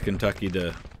send the 6th Kentucky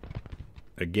to,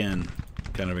 again,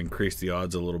 kind of increase the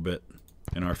odds a little bit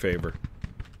in our favor.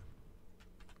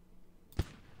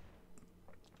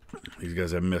 These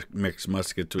guys have mixed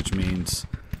muskets, which means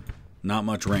not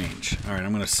much range. Alright,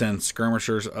 I'm going to send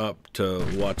skirmishers up to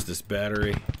watch this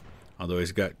battery. Although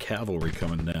he's got cavalry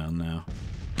coming down now.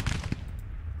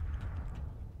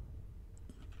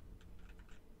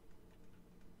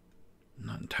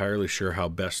 Not entirely sure how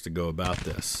best to go about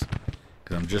this,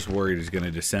 because I'm just worried he's going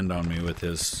to descend on me with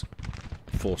his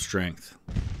full strength.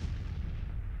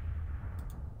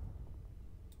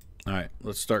 Alright,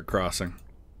 let's start crossing.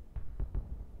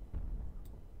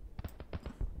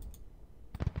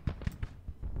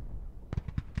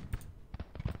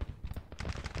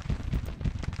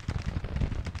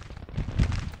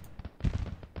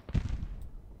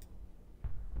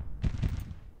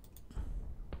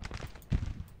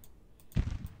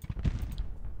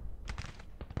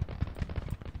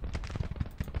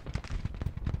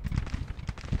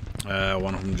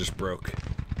 One of them just broke.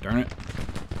 Darn it.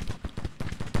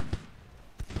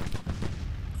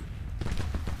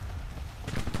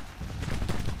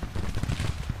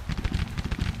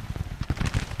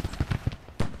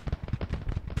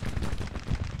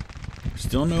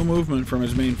 Still no movement from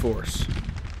his main force.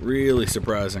 Really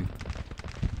surprising.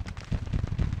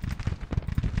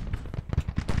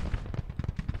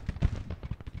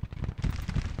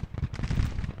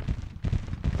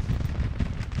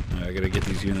 I gotta get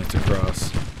these units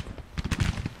across.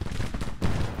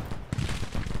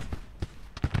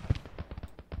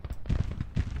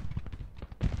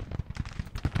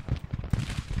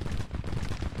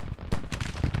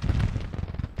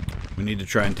 We need to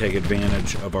try and take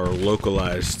advantage of our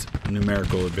localized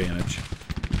numerical advantage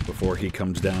before he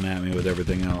comes down at me with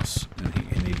everything else.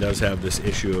 And he does have this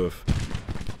issue of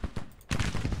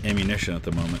ammunition at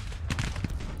the moment,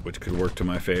 which could work to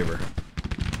my favor.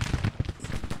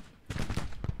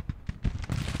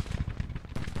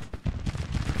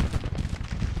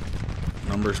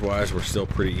 Numbers-wise, we're still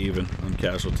pretty even on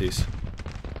casualties.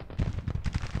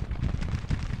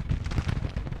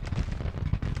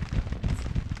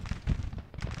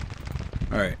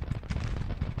 Alright.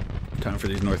 Time for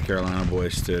these North Carolina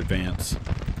boys to advance.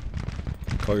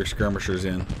 Call your skirmishers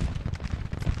in.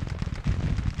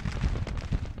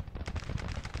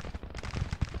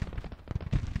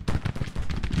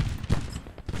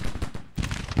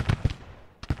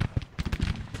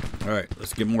 Alright,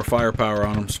 let's get more firepower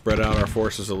on them. Spread out our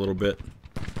forces a little bit.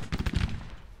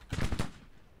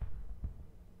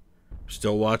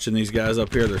 Still watching these guys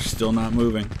up here. They're still not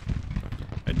moving.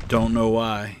 I don't know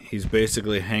why. He's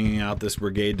basically hanging out this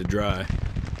brigade to dry.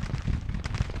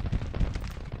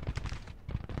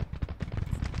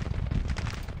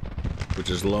 Which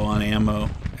is low on ammo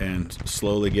and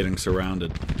slowly getting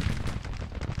surrounded.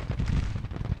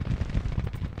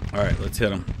 Alright, let's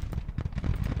hit him.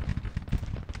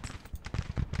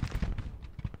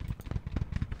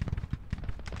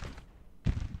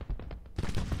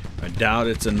 I doubt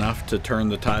it's enough to turn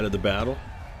the tide of the battle.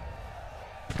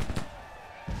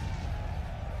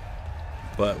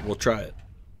 But we'll try it.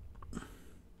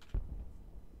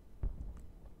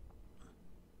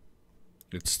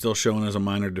 It's still showing as a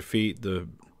minor defeat. The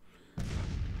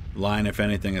line, if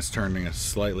anything, is turning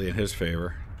slightly in his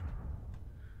favor.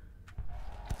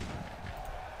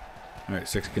 Alright,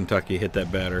 6th Kentucky hit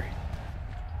that battery.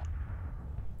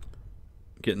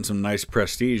 Getting some nice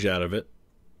prestige out of it.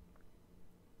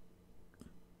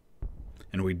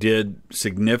 And we did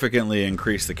significantly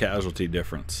increase the casualty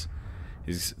difference.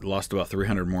 He's lost about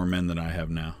 300 more men than I have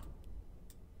now.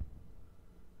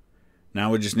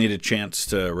 Now we just need a chance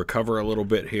to recover a little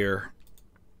bit here.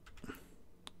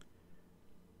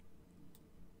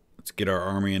 Let's get our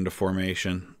army into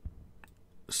formation.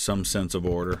 Some sense of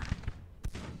order.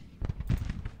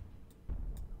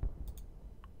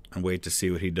 And wait to see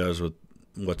what he does with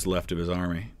what's left of his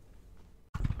army.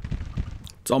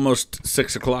 It's almost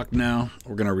 6 o'clock now.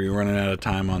 We're going to be running out of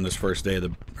time on this first day of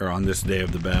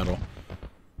the battle.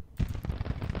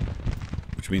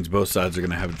 Which means both sides are going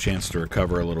to have a chance to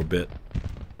recover a little bit.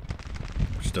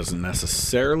 Which doesn't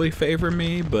necessarily favor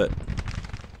me, but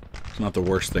it's not the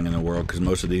worst thing in the world because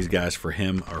most of these guys for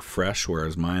him are fresh,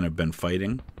 whereas mine have been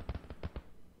fighting.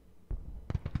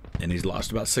 And he's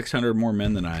lost about 600 more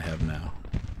men than I have now.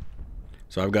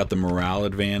 So I've got the morale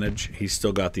advantage. He's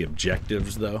still got the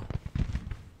objectives, though.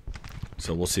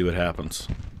 So we'll see what happens.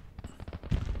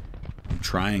 I'm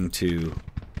trying to...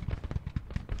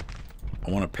 I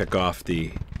want to pick off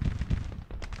the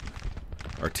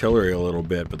artillery a little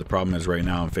bit, but the problem is right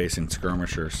now I'm facing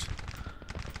skirmishers.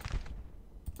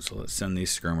 So let's send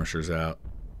these skirmishers out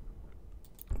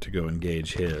to go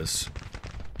engage his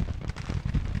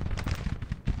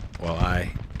while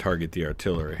I target the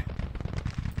artillery.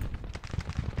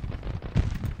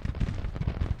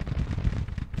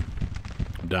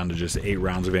 I'm down to just 8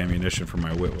 rounds of ammunition for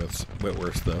my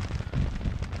Whitworths though.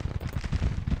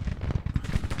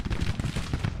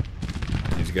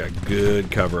 He's got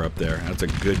good cover up there. That's a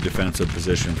good defensive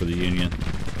position for the Union.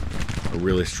 A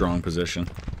really strong position.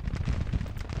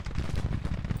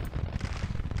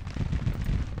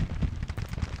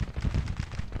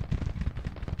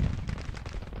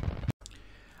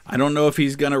 I don't know if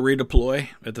he's going to redeploy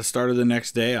at the start of the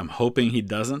next day. I'm hoping he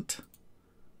doesn't.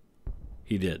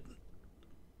 He did.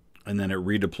 And then it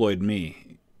redeployed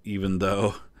me, even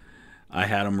though I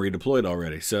had him redeployed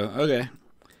already. So, okay.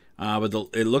 But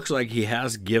it looks like he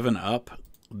has given up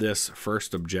this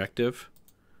first objective.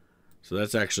 So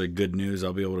that's actually good news.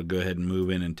 I'll be able to go ahead and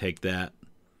move in and take that.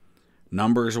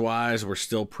 Numbers-wise, we're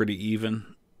still pretty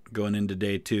even going into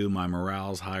day 2. My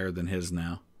morale's higher than his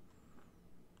now.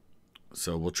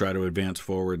 So we'll try to advance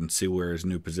forward and see where his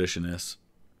new position is.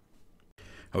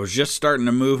 I was just starting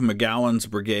to move McGowan's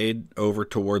brigade over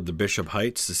toward the Bishop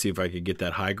Heights to see if I could get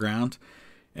that high ground.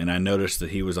 And I noticed that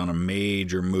he was on a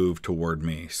major move toward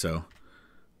me. So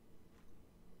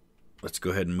let's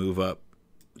go ahead and move up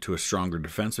to a stronger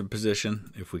defensive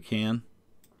position if we can.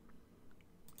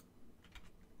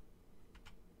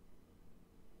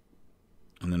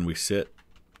 And then we sit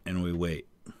and we wait.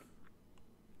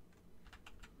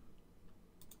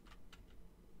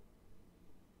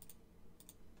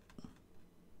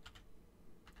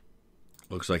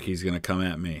 Looks like he's going to come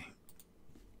at me.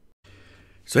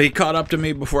 So he caught up to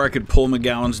me before I could pull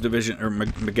McGowan's division or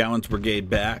McGowan's brigade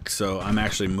back. So I'm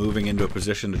actually moving into a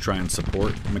position to try and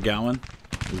support McGowan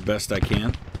as best I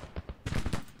can.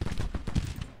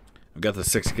 I've got the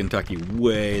 6th Kentucky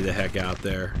way the heck out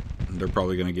there. They're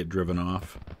probably going to get driven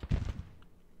off.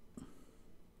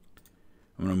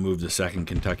 I'm going to move the 2nd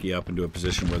Kentucky up into a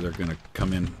position where they're going to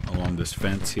come in along this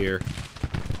fence here.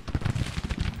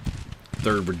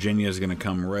 3rd Virginia is going to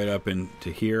come right up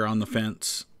into here on the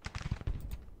fence.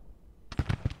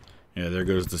 Yeah, there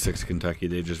goes the 6th Kentucky.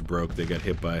 They just broke. They got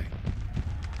hit by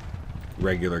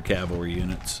regular cavalry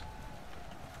units.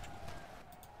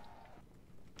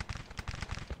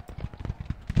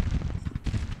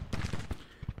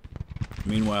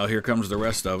 Meanwhile, here comes the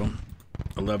rest of them.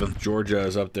 11th Georgia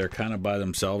is up there kind of by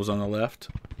themselves on the left.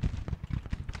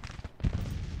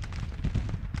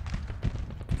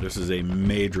 This is a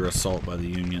major assault by the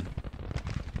Union.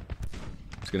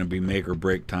 It's going to be make or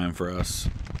break time for us.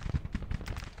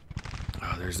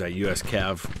 Oh, there's that U.S.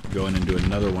 Cav going into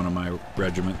another one of my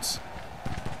regiments.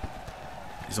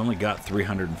 He's only got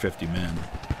 350 men.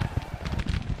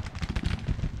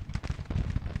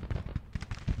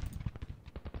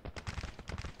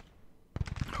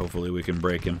 Hopefully we can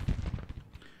break him.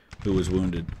 Who was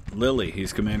wounded? Lilly,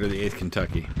 he's commander of the 8th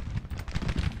Kentucky.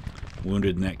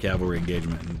 Wounded in that cavalry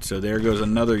engagement. And so there goes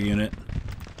another unit.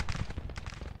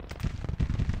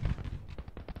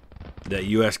 That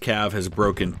U.S. Cav has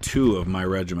broken 2 of my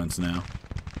regiments now.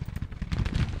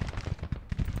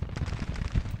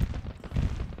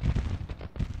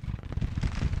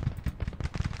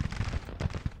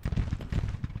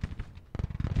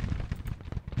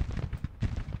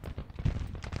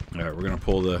 Alright, we're gonna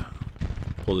pull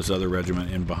this other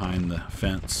regiment in behind the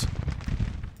fence.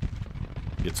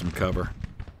 Get some cover.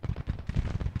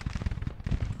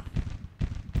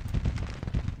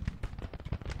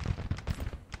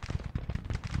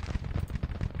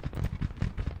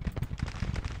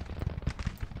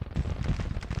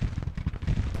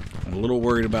 I'm a little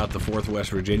worried about the 4th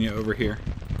West Virginia over here.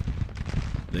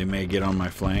 They may get on my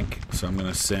flank, so I'm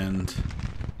going to send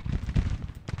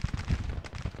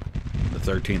the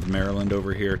 13th Maryland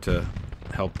over here to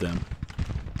help them.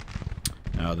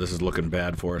 This is looking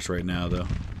bad for us right now, though.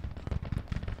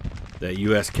 That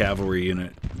U.S. cavalry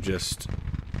unit just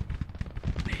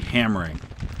hammering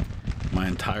my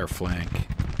entire flank.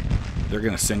 They're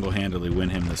going to single-handedly win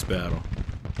him this battle.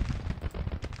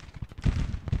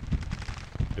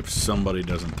 If somebody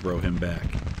doesn't throw him back.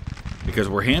 Because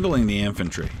we're handling the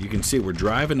infantry. You can see we're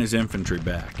driving his infantry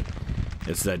back.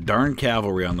 It's that darn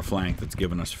cavalry on the flank that's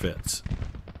giving us fits.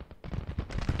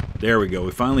 There we go.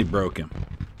 We finally broke him.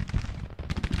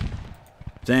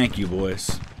 Thank you,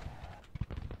 boys.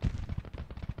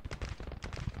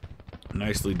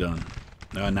 Nicely done.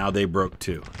 Now they broke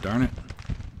too. Darn it.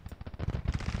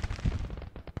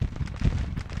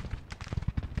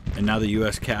 And now the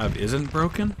U.S. Cav isn't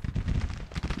broken?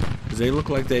 Because they look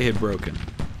like they had broken.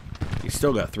 He's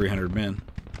still got 300 men.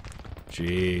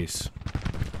 Jeez.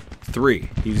 3.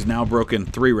 He's now broken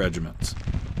 3 regiments.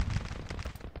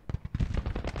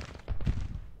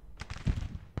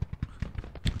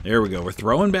 There we go. We're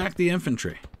throwing back the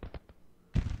infantry.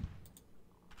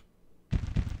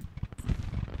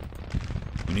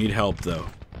 We need help, though.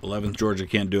 11th Georgia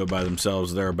can't do it by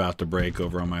themselves. They're about to break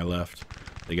over on my left.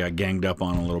 They got ganged up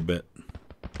on a little bit.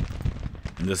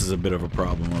 And this is a bit of a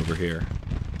problem over here.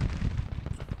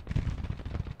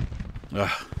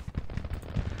 Ugh.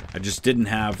 I just didn't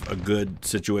have a good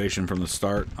situation from the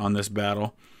start on this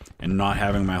battle. And not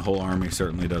having my whole army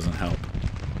certainly doesn't help.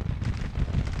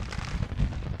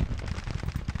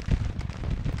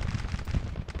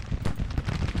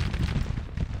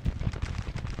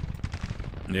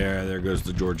 Yeah, there goes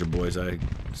the Georgia boys. I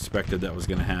suspected that was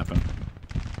going to happen.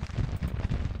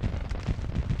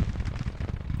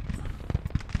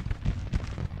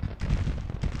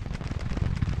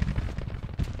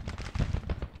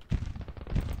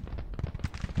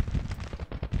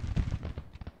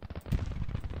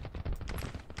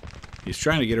 He's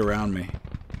trying to get around me.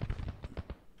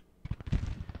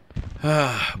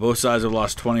 Both sides have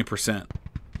lost 20%.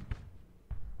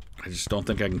 I just don't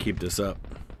think I can keep this up.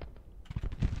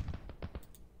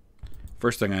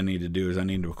 First thing I need to do is I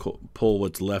need to pull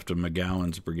what's left of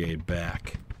McGowan's brigade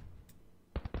back.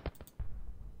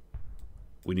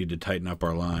 We need to tighten up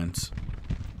our lines.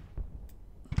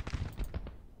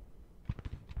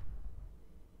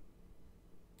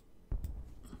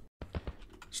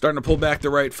 Starting to pull back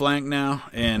the right flank now,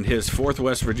 and his 4th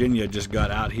West Virginia just got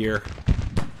out here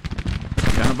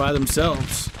kind of by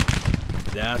themselves.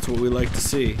 That's what we like to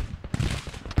see.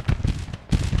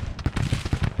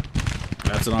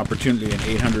 That's an opportunity, an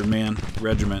 800-man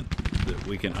regiment that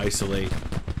we can isolate,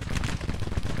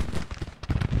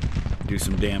 do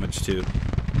some damage to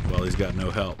while he's got no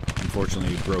help.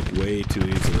 Unfortunately, he broke way too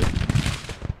easily.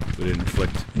 We didn't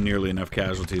inflict nearly enough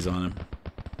casualties on him.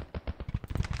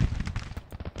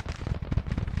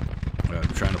 I'm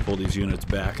trying to pull these units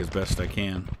back as best I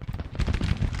can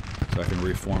so I can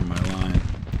reform my line.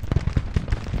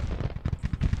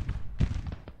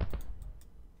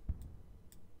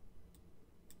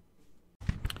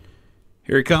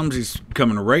 Here he comes. He's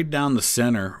coming right down the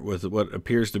center with what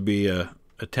appears to be a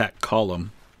attack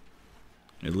column.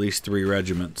 At least 3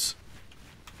 regiments.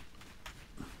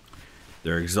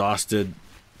 They're exhausted.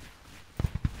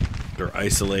 They're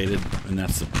isolated, and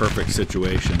that's the perfect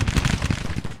situation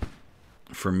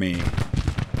for me.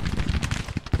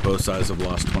 Both sides have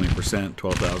lost 20%,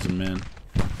 12,000 men,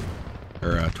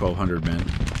 or 1,200 men,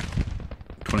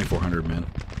 2,400 men.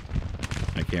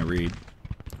 I can't read.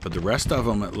 But the rest of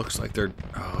them, it looks like they're,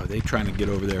 are they trying to get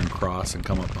over there and cross and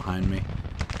come up behind me?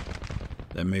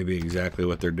 That may be exactly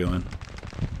what they're doing.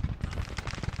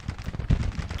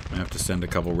 I have to send a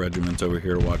couple regiments over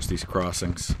here to watch these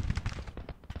crossings.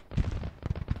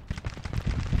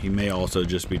 He may also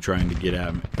just be trying to get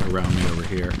at me, around me over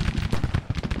here.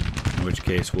 In which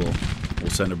case we'll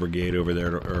send a brigade over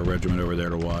there or a regiment over there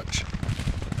to watch.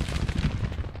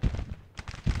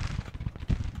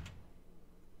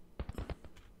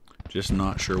 Just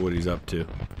not sure what he's up to.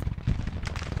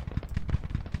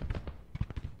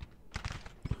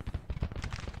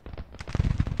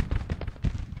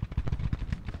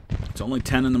 It's only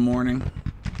 10 in the morning.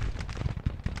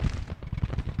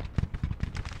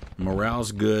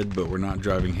 Morale's good, but we're not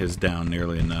driving his down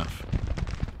nearly enough.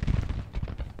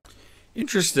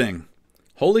 Interesting.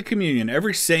 Holy Communion.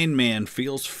 Every sane man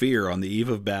feels fear on the eve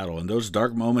of battle. In those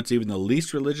dark moments, even the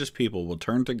least religious people will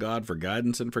turn to God for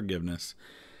guidance and forgiveness.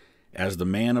 As the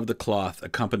man of the cloth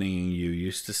accompanying you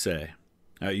uses to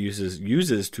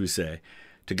say,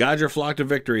 to guide your flock to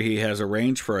victory, he has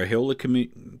arranged for a holy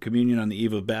communion on the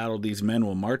eve of battle. These men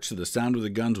will march to the sound of the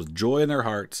guns with joy in their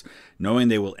hearts, knowing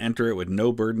they will enter it with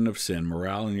no burden of sin.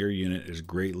 Morale in your unit is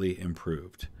greatly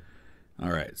improved.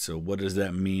 All right, so what does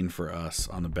that mean for us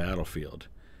on the battlefield?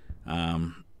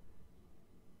 Not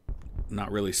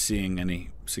really seeing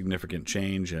any significant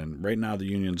change, and right now the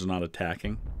Union's not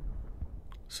attacking.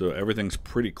 So everything's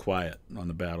pretty quiet on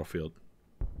the battlefield.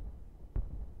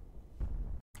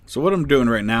 So what I'm doing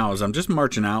right now is I'm just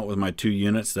marching out with my 2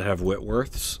 units that have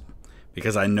Whitworths,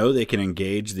 because I know they can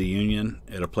engage the Union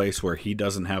at a place where he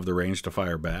doesn't have the range to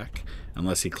fire back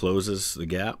unless he closes the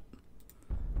gap.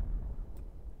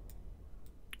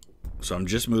 So I'm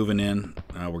just moving in.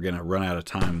 We're going to run out of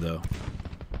time, though.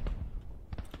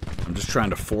 I'm just trying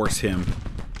to force him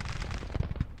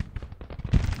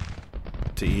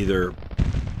to either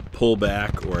pull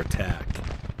back or attack.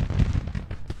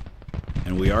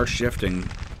 And we are shifting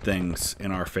things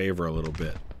in our favor a little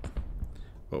bit.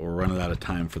 But we're running out of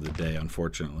time for the day,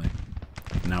 unfortunately.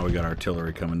 Now we got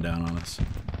artillery coming down on us.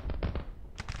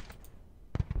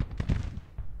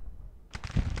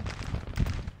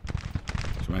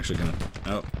 So I'm actually going to...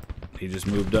 Oh, he just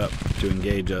moved up to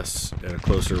engage us at a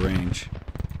closer range.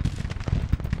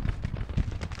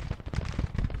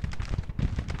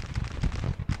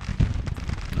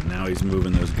 And now he's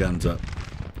moving those guns up.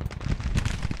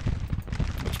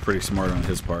 That's pretty smart on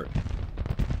his part.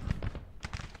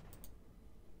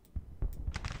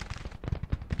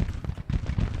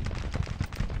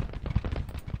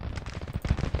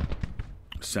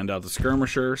 Send out the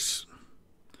skirmishers.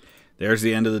 There's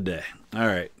the end of the day. All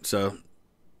right, so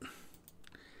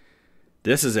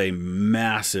this is a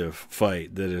massive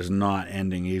fight that is not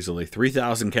ending easily.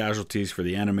 3,000 casualties for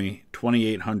the enemy,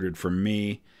 2,800 for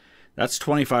me. That's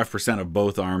 25% of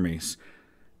both armies,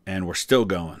 and we're still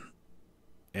going.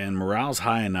 And morale's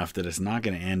high enough that it's not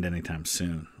going to end anytime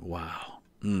soon. Wow.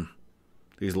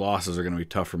 These losses are going to be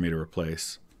tough for me to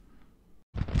replace.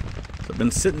 So I've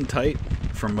been sitting tight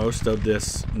for most of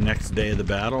this next day of the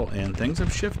battle, and things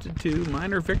have shifted to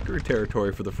minor victory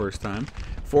territory for the first time.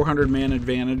 400-man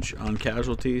advantage on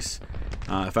casualties.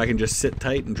 If I can just sit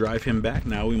tight and drive him back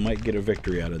now, we might get a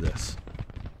victory out of this.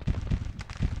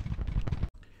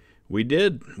 We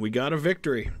did. We got a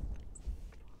victory.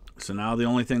 So now the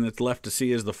only thing that's left to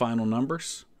see is the final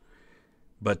numbers.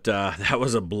 But that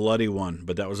was a bloody one.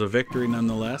 But that was a victory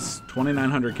nonetheless.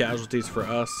 2,900 casualties for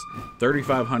us.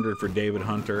 3,500 for David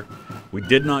Hunter. We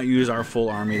did not use our full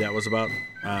army. That was about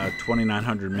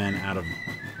 2,900 men out of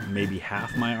maybe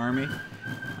half my army.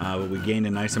 But we gained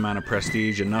a nice amount of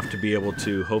prestige. Enough to be able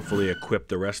to hopefully equip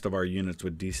the rest of our units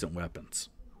with decent weapons.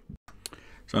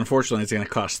 So unfortunately it's going to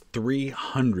cost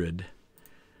 300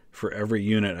 for every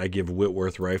unit I give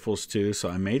Whitworth rifles to, so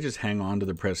I may just hang on to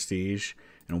the Prestige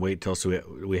and wait till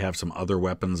we have some other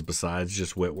weapons besides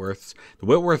just Whitworths. The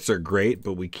Whitworths are great,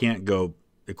 but we can't go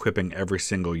equipping every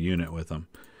single unit with them.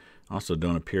 Also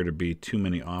don't appear to be too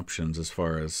many options as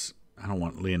far as, I don't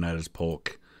want Leonidas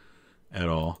Polk at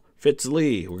all. Fitz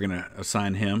Lee, we're going to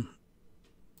assign him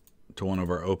to one of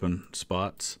our open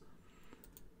spots.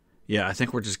 Yeah, I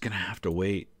think we're just going to have to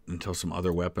wait until some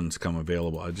other weapons come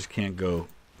available. I just can't go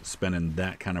spending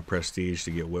that kind of prestige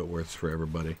to get Whitworths for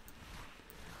everybody.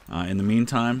 In the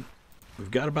meantime,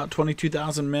 we've got about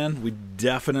 22,000 men. We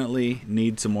definitely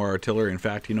need some more artillery. In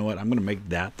fact, you know what? I'm going to make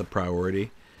that the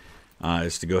priority,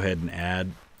 is to go ahead and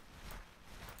add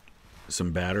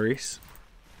some batteries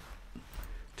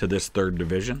to this 3rd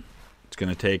Division. It's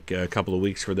going to take a couple of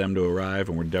weeks for them to arrive,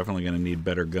 and we're definitely going to need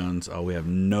better guns. Oh, we have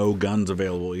no guns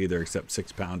available either except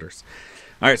 6-pounders.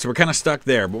 All right, so we're kind of stuck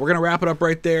there, but we're going to wrap it up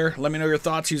right there. Let me know your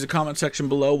thoughts. Use the comment section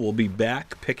below. We'll be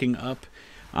back picking up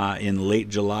in late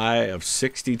July of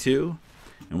 '62,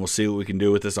 and we'll see what we can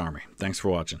do with this army. Thanks for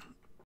watching.